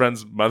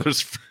 Friends'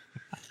 mothers.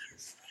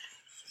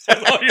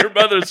 And all your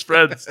mother's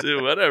friends,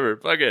 too. Whatever.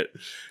 Fuck it.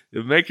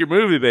 You make your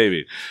movie,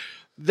 baby.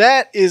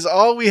 That is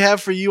all we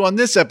have for you on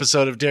this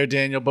episode of Dare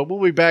Daniel, but we'll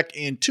be back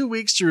in 2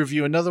 weeks to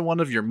review another one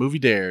of your movie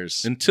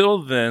dares.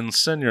 Until then,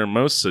 send your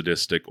most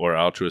sadistic or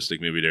altruistic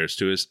movie dares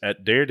to us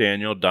at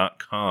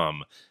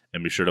daredaniel.com.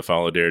 And be sure to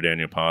follow Dare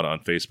Daniel Pod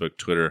on Facebook,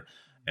 Twitter,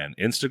 and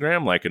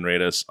Instagram. Like and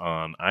rate us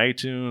on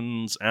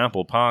iTunes,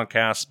 Apple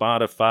Podcasts,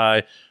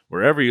 Spotify,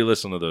 wherever you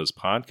listen to those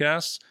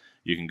podcasts.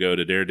 You can go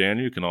to Dare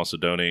Daniel. You can also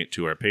donate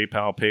to our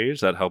PayPal page.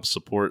 That helps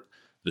support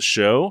the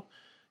show.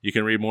 You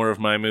can read more of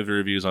my movie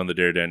reviews on the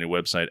Dare Daniel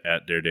website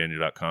at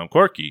daredaniel.com.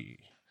 Corky,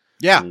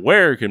 Yeah.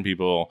 where can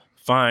people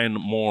find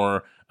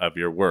more of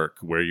your work,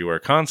 where you are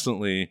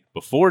constantly,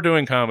 before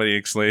doing comedy,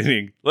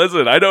 explaining,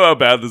 listen, I know how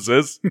bad this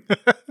is.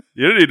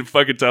 You don't need to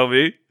fucking tell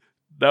me.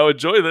 Now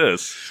enjoy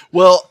this.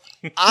 Well,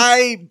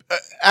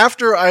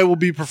 after I will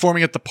be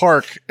performing at the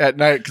park at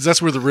night, because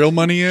that's where the real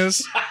money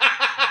is.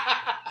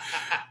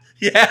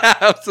 Yeah,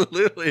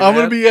 absolutely. I'm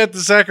going to be at the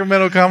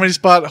Sacramento Comedy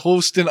Spot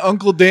hosting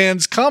Uncle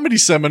Dan's comedy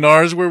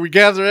seminars where we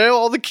gather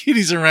all the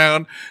kiddies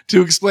around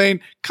to explain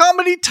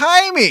comedy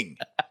timing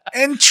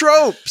and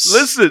tropes.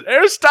 Listen,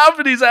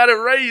 Aristophanes had it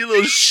right, you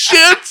little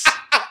shits.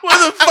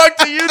 What the fuck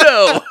do you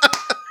know?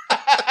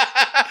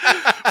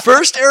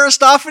 First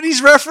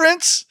Aristophanes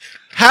reference?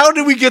 How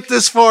did we get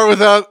this far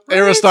without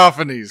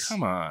Aristophanes?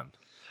 Come on.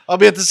 I'll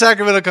be at the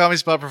Sacramento Comedy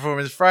Spot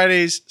performing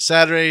Fridays,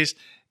 Saturdays.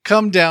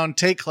 Come down,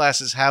 take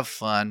classes, have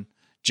fun.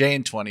 J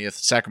and 20th,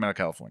 Sacramento,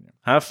 California.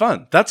 Have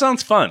fun. That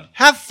sounds fun.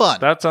 Have fun.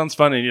 That sounds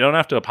fun, and you don't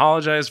have to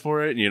apologize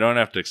for it, and you don't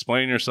have to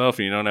explain yourself,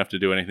 and you don't have to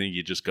do anything.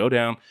 You just go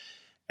down,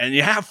 and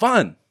you have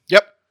fun.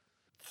 Yep.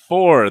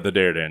 For the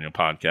Dare Daniel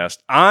podcast,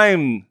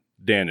 I'm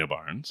Daniel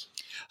Barnes.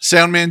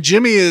 Soundman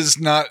Jimmy is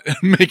not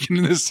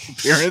making this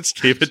appearance.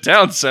 Keep it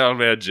down,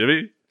 Soundman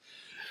Jimmy.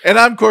 And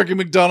I'm Corky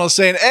McDonald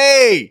saying,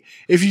 hey,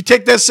 if you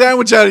take that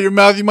sandwich out of your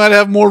mouth, you might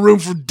have more room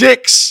for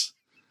dicks.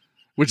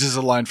 Which is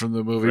a line from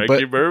the movie.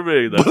 Frankie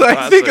Mermaid. But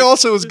I think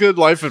also is good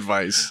life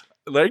advice.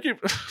 Like you.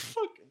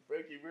 Fucking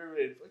Frankie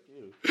Mermaid. Fuck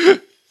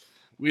you.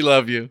 We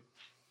love you.